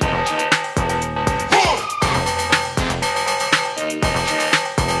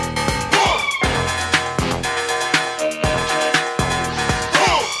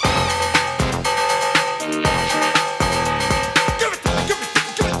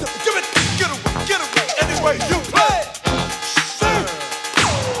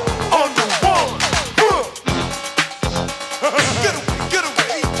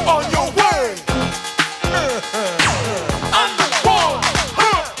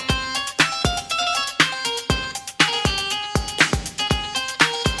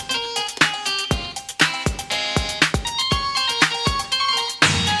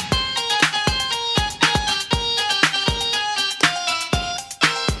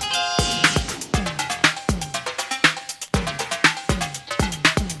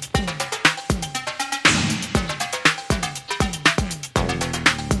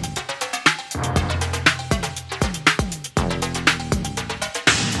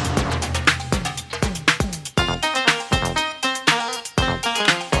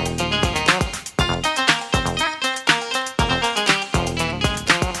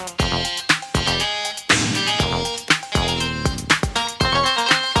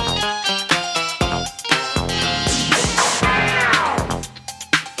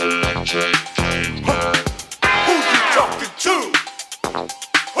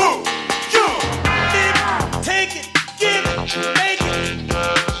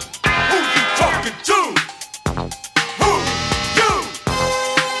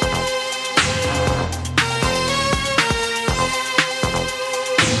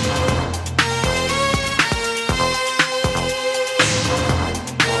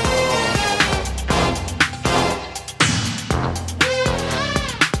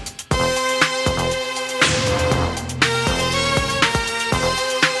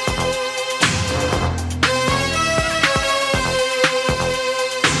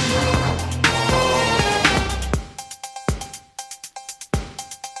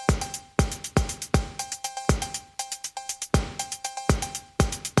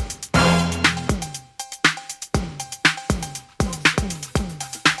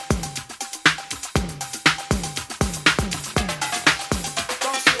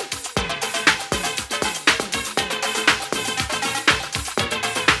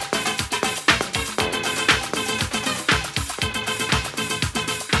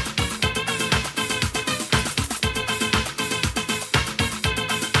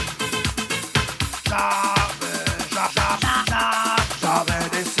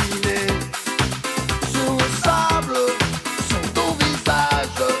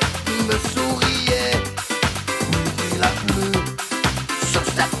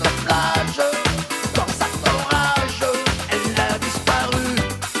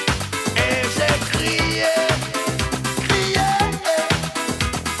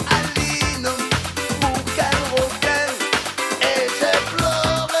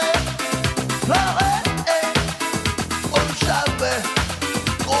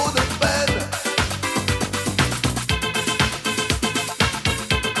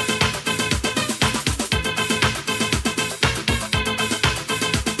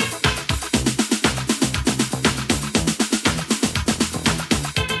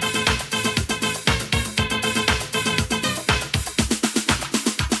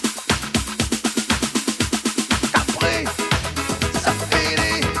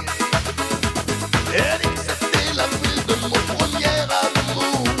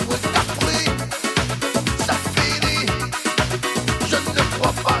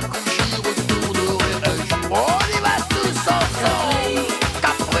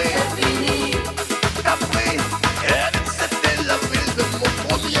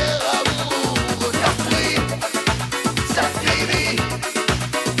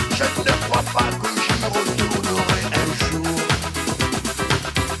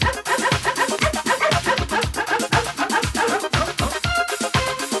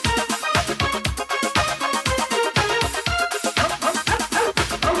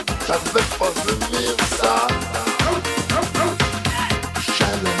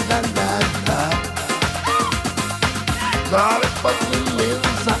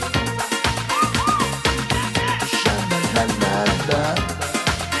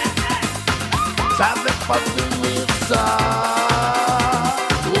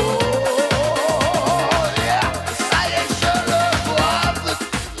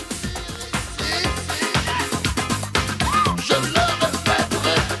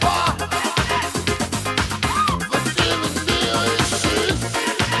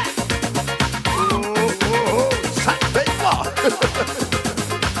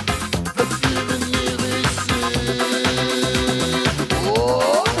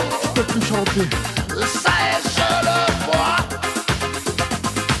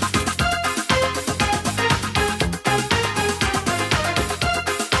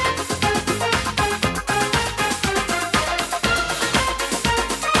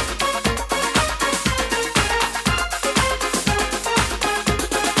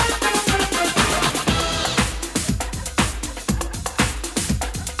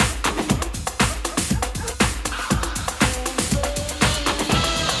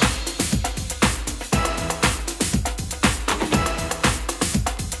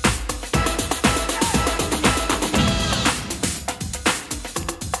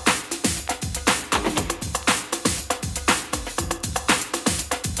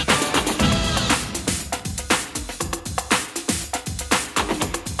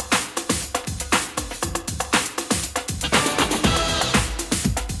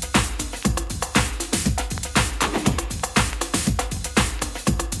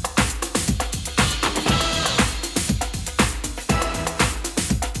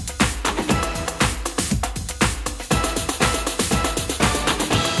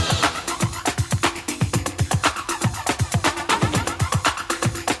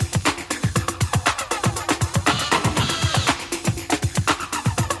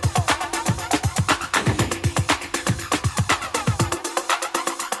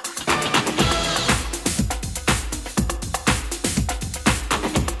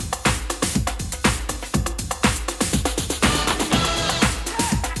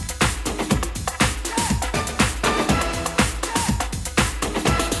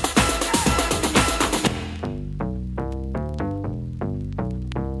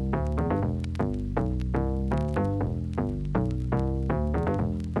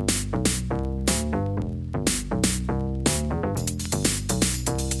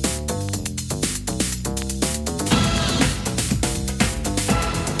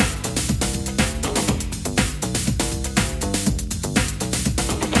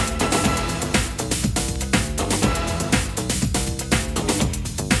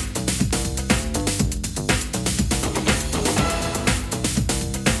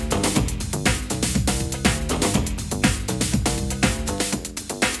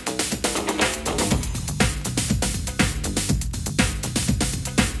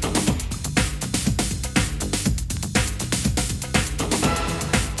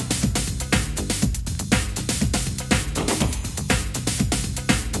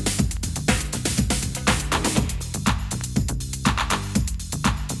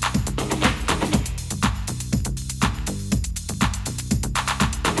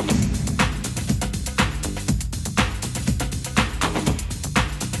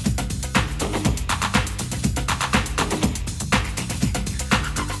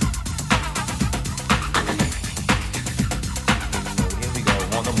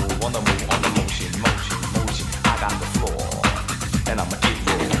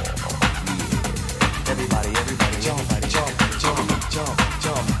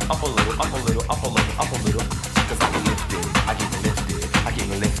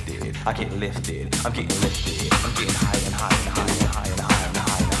 I get lifted, I'm getting lifted, I'm getting higher and higher and higher and higher and higher and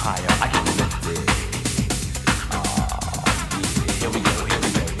higher and higher. I get lifted. Yeah. Here we go, here we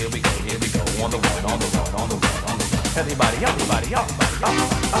go, here we go, here we go. On the road, on the road, on the road, on the road. Everybody, everybody, everybody,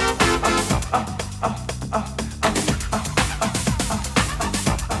 up.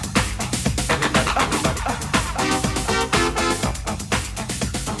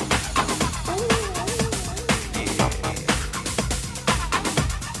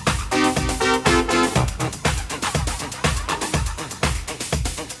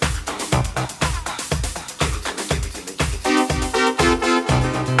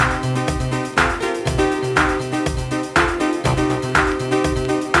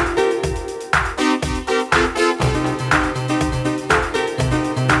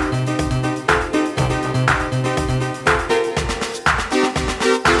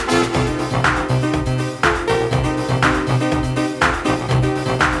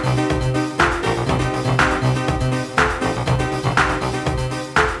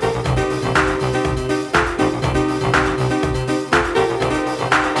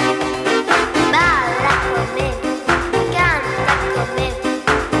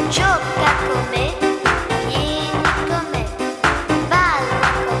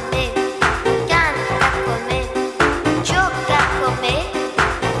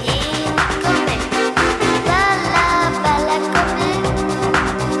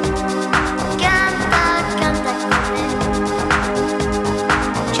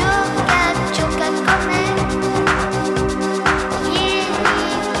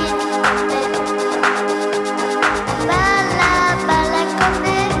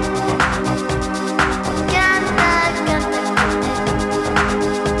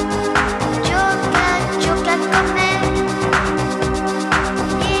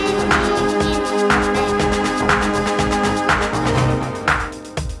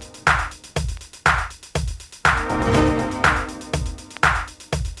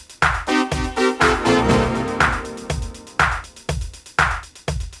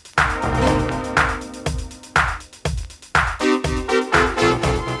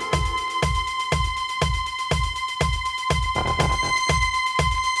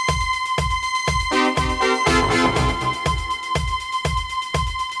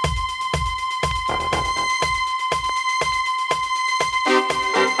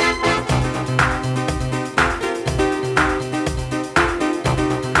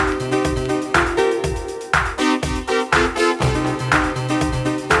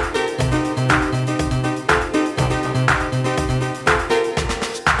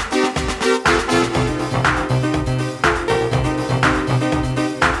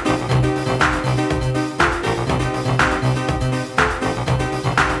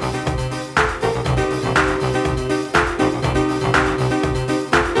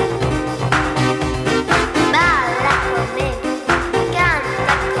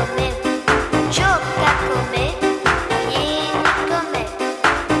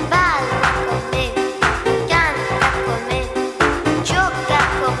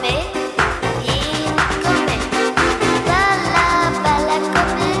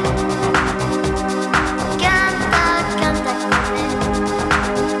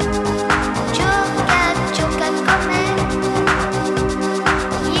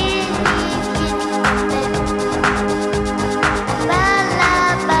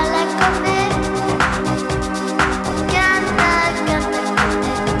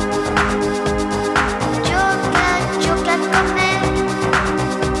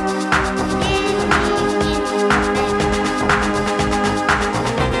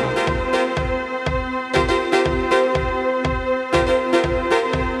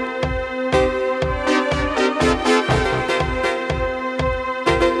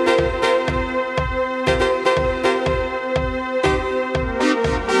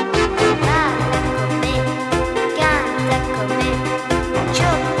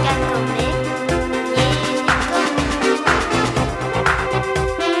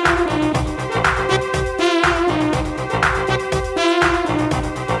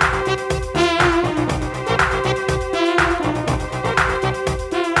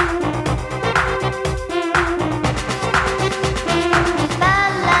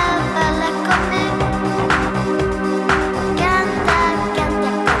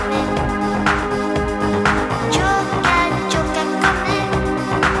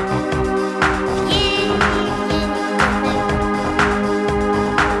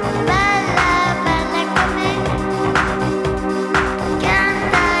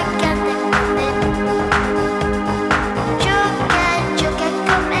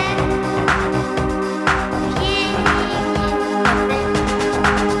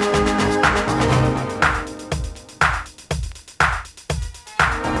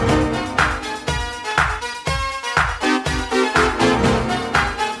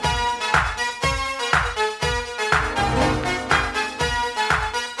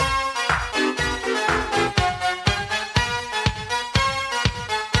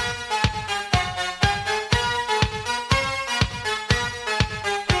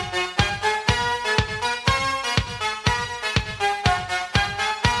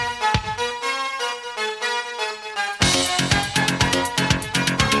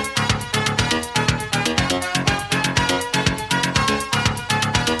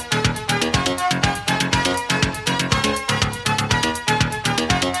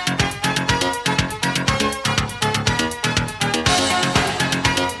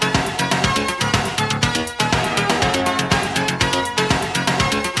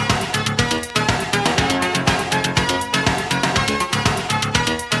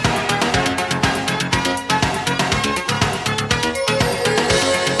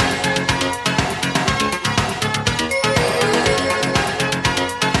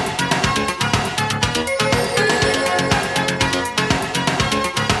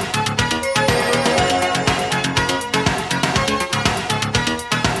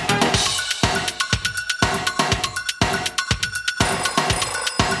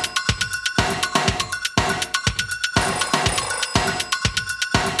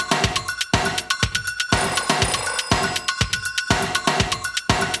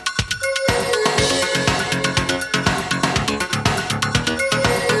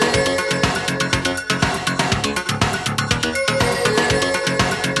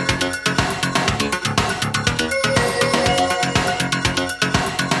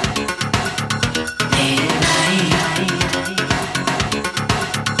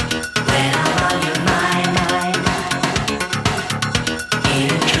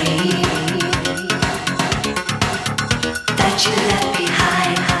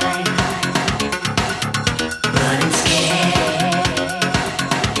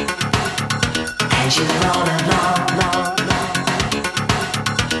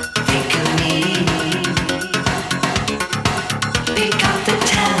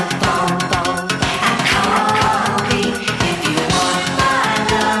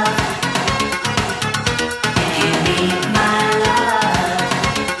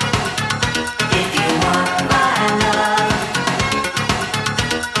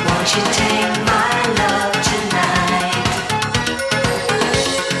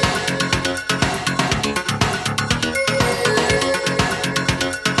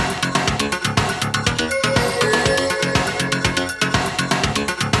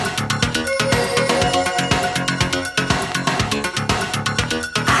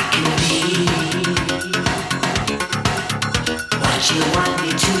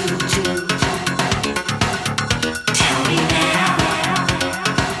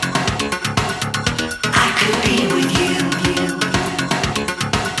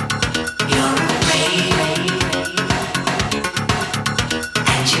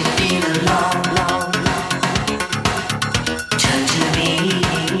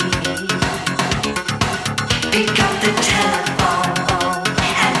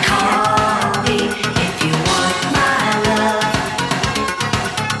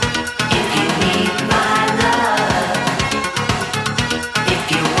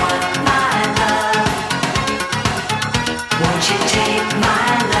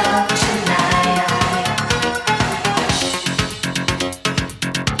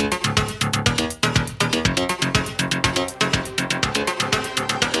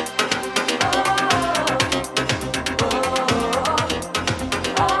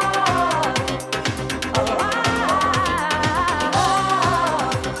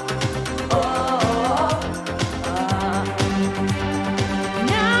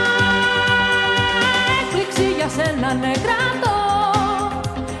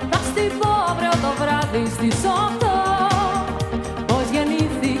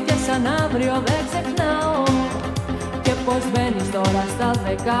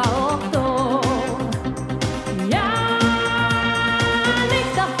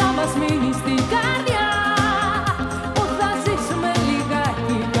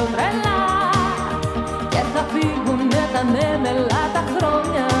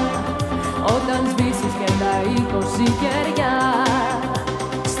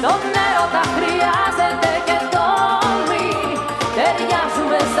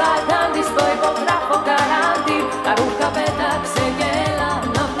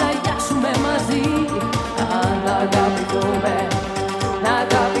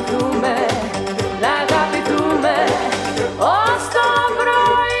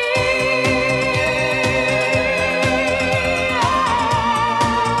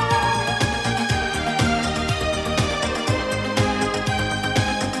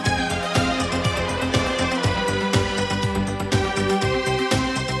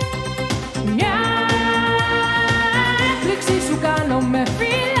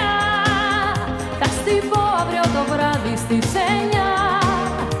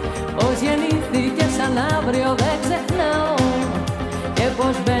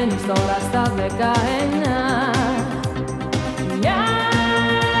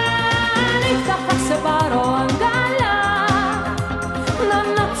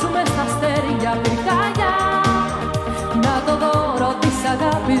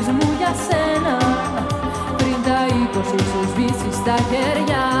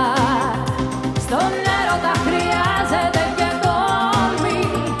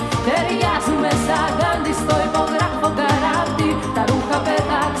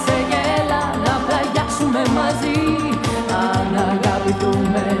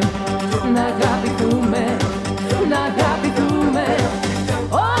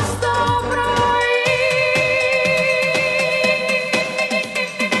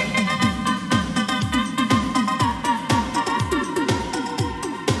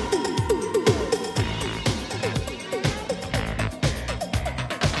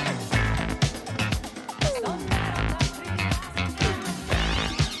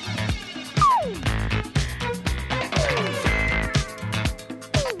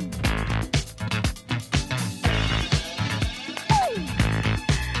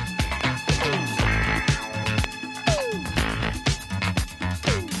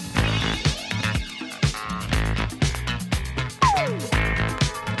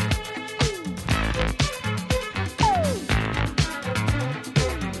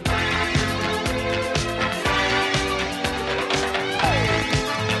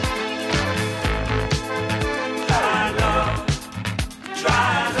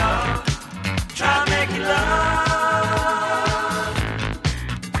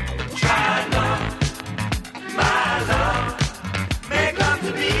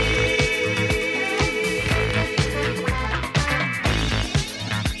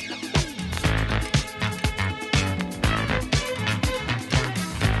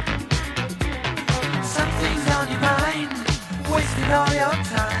 all your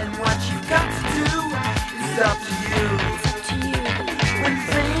time. What you've got to do is up to you. When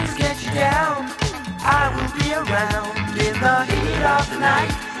things get you down, I will be around in the heat of the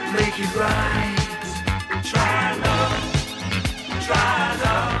night. Make it right. Try love, try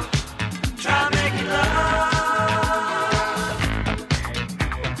love, try making love.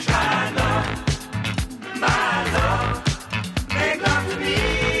 Try love, my love, make love to me.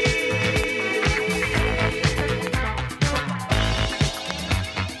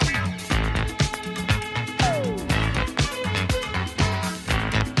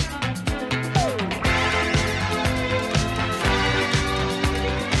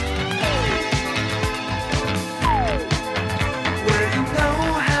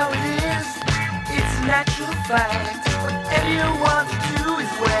 Fact. Whatever you want to do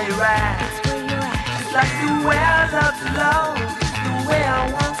is where you're at. It's like the way I love to love, it's the way I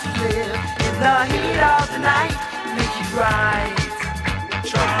want to live. In the heat of the night, make it right.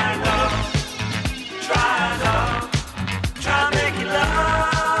 Try love, try making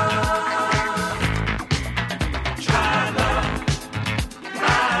love. Try love,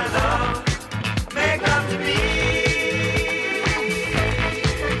 my love, make love to me.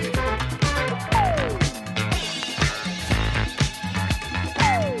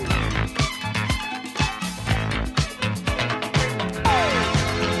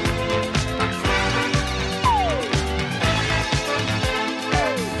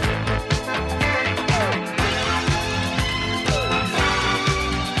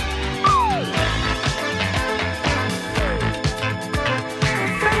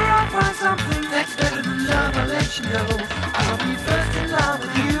 I'll be first in line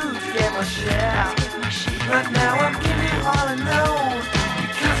with you to get my share. Right now I'm giving all I know,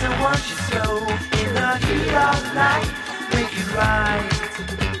 because I want you so. In the heat of the night, make it right.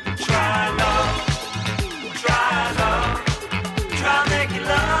 Try love, try making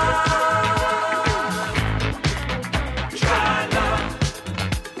love. Try love,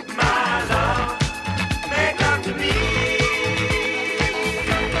 my love, make love to me.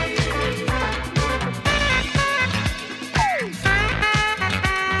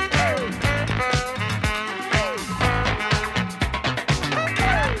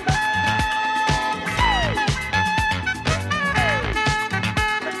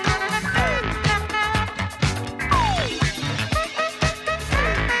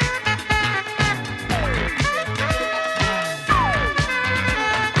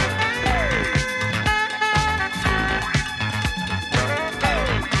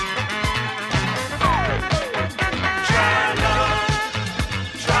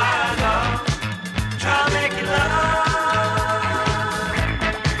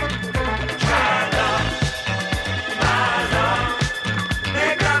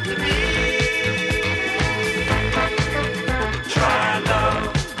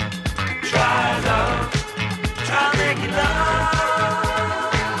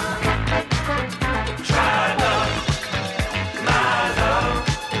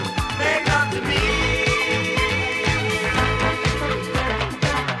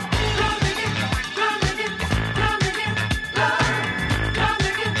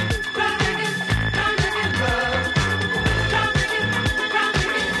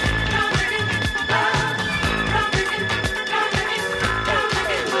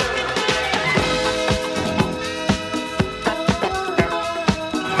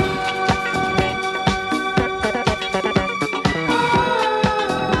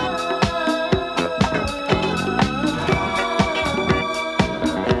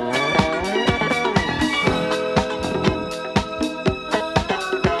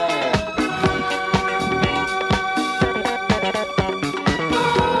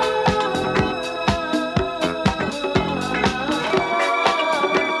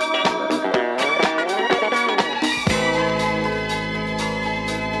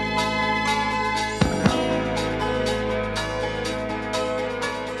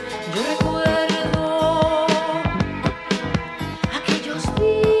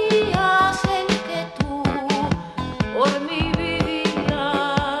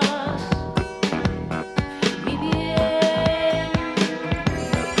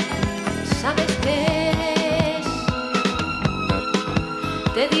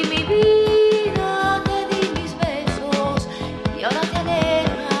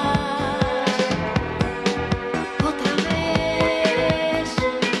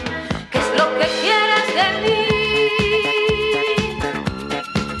 ¿Qué es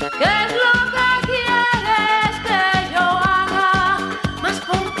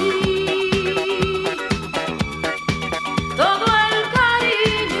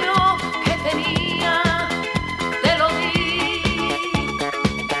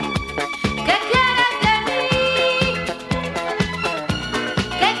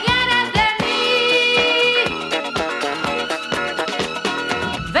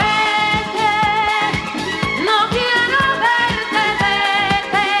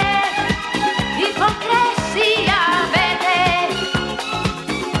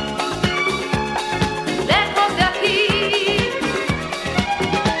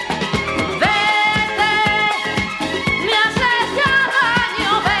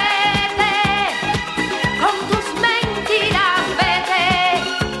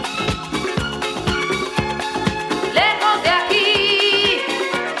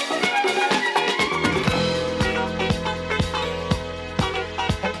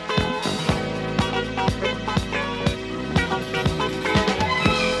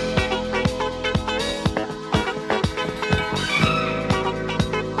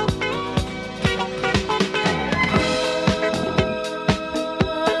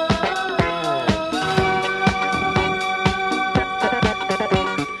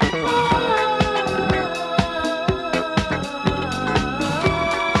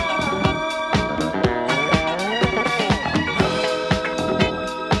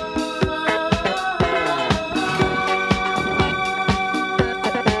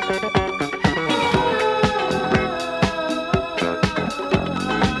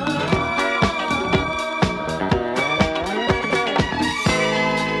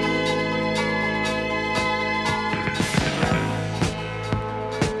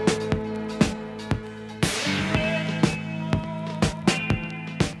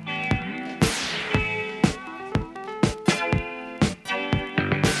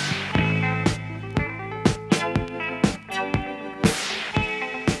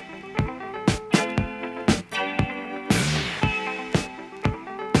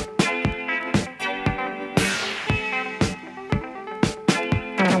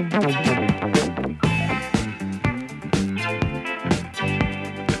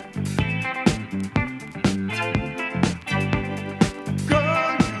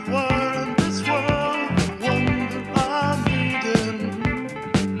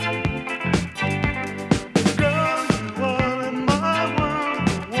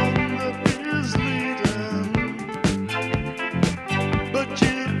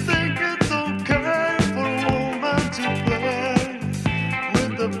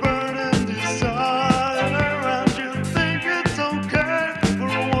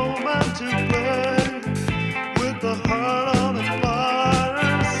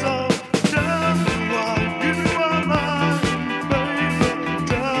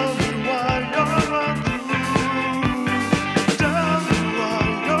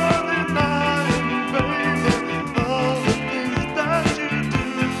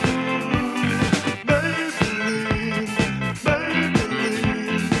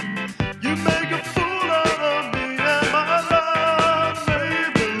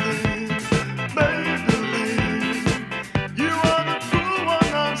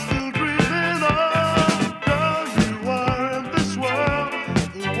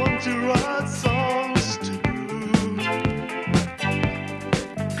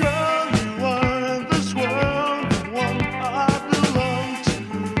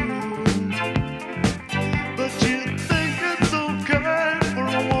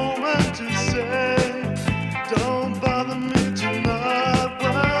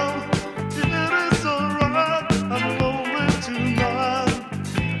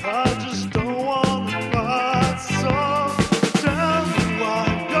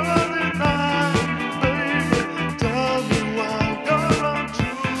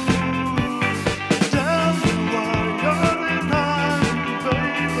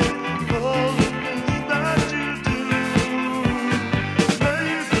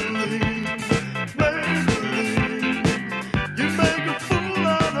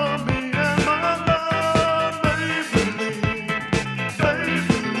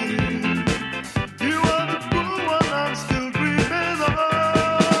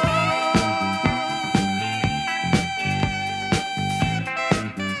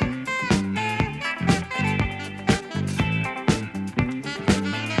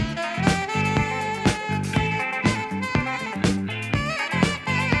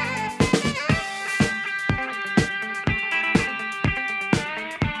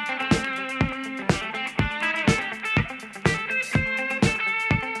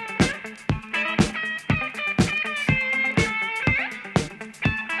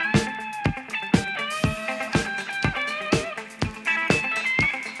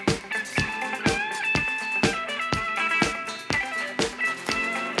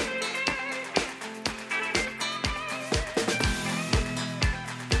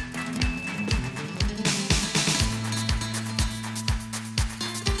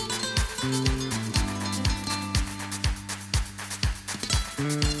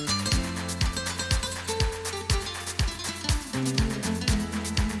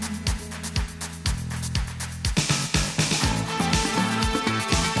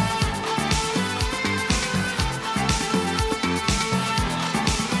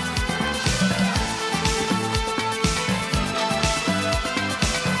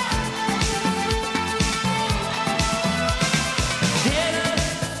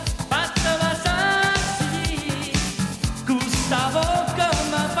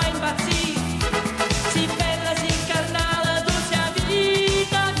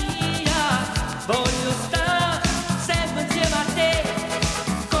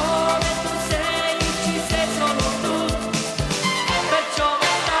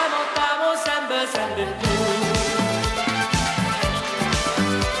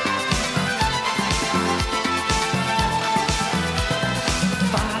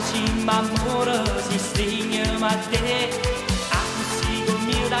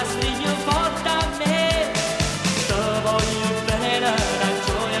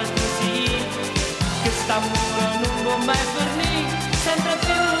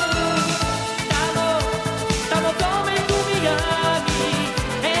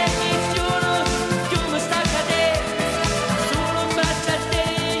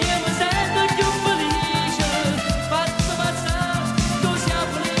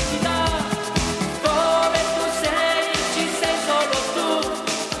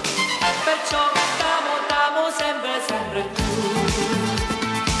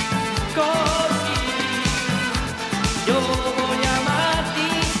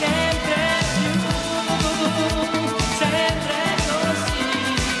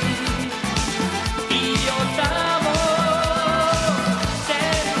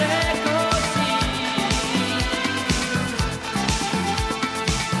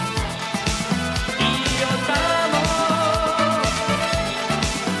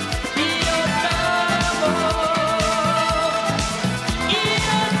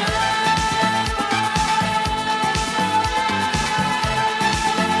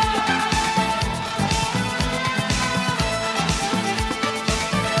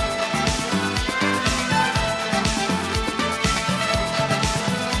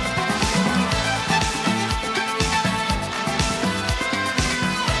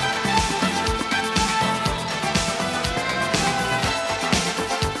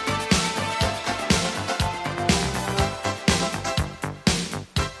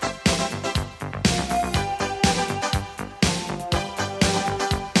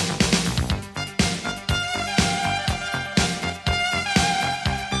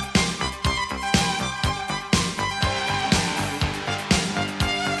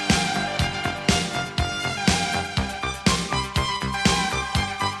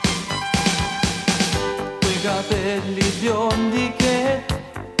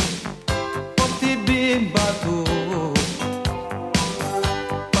bimba tu,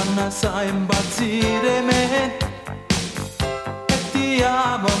 fanno assai impazzire me, e ti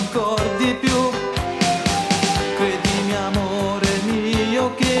amo ancora di più. Credimi amore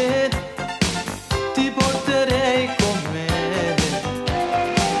mio che ti porterei con me,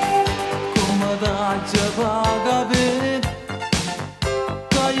 come t'aggia paga per,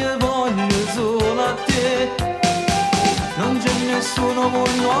 che io voglio solo a te. Non c'è nessuno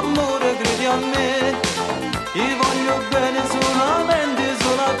buono amore, credi a me, io voglio bene solamente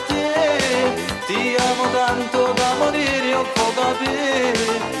solo a te. Ti amo tanto da morire, io può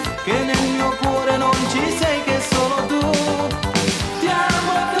capire che nel mio cuore non ci sei, che solo tu. Ti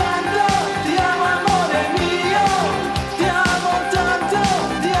amo tanto, ti amo amore mio, ti amo tanto,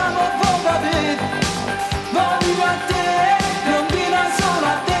 ti amo può capire. Voglio a te, non dirà solo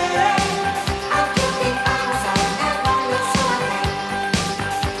a te. Anche io ti amo, sai, e voglio solo a te.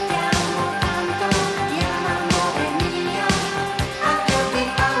 Ti amo tanto, ti amo amore mio. Anche io ti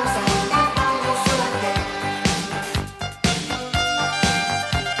amo, sai, e voglio solo a te.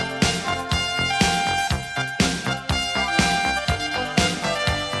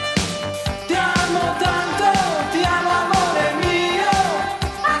 Ti amo tanto, ti amo amore mio.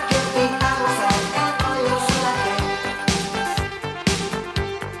 Anche io ti amo, sai, e voglio solo a te.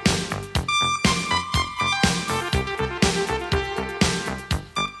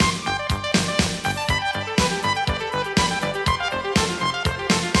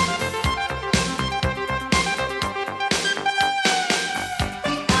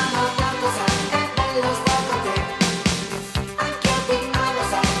 Ti amo tanto, sai, è bello stare con te. Anche io ti amo,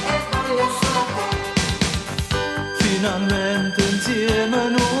 sai, e voglio solo a te. Finalmente insieme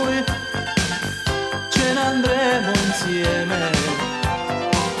noi ce ne andremo insieme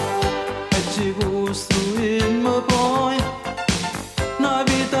e ci costruiremo poi una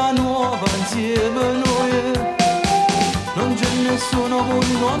vita nuova insieme noi. Non c'è nessuno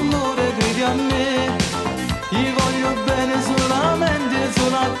buono amore, credi a me, io voglio bene solamente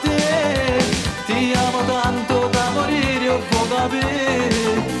solo a te. Ti amo tanto da morire, io può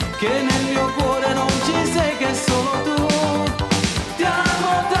capire che nel mio cuore non ci sei, che solo tu. Ti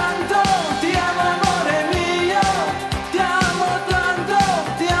amo tanto, ti amo amore mio, ti amo tanto,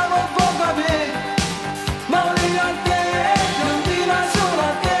 ti amo può capire. Voglio a te, non dirà solo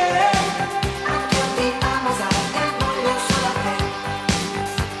a te. Anche io ti amo, sai, e voglio solo a te.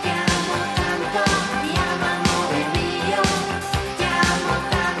 Ti amo tanto, ti amo amore mio. Ti amo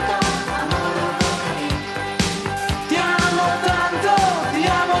tanto, amore vuoi capire. Ti amo tanto, ti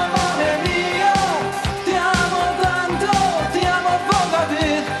amo amore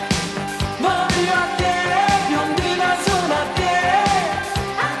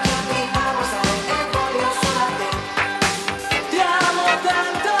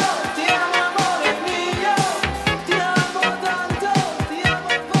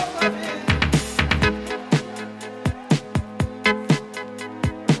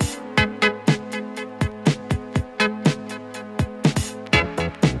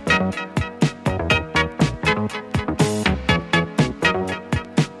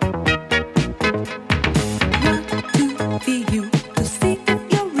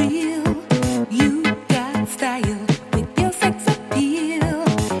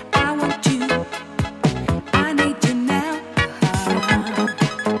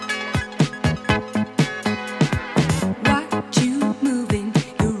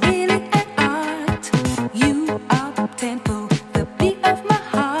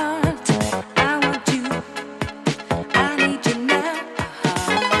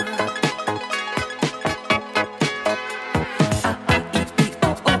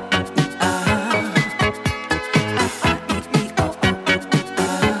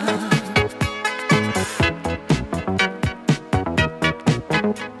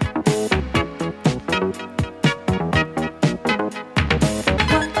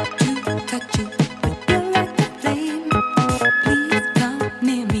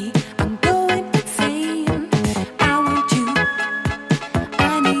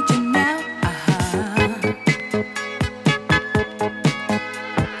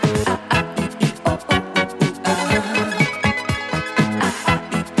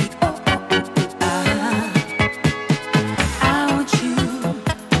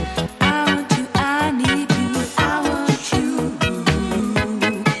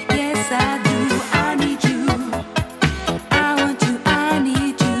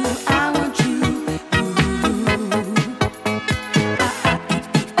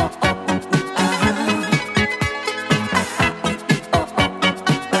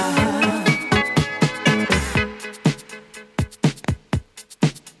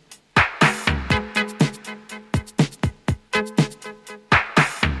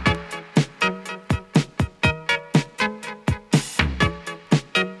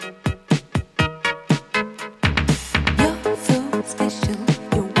to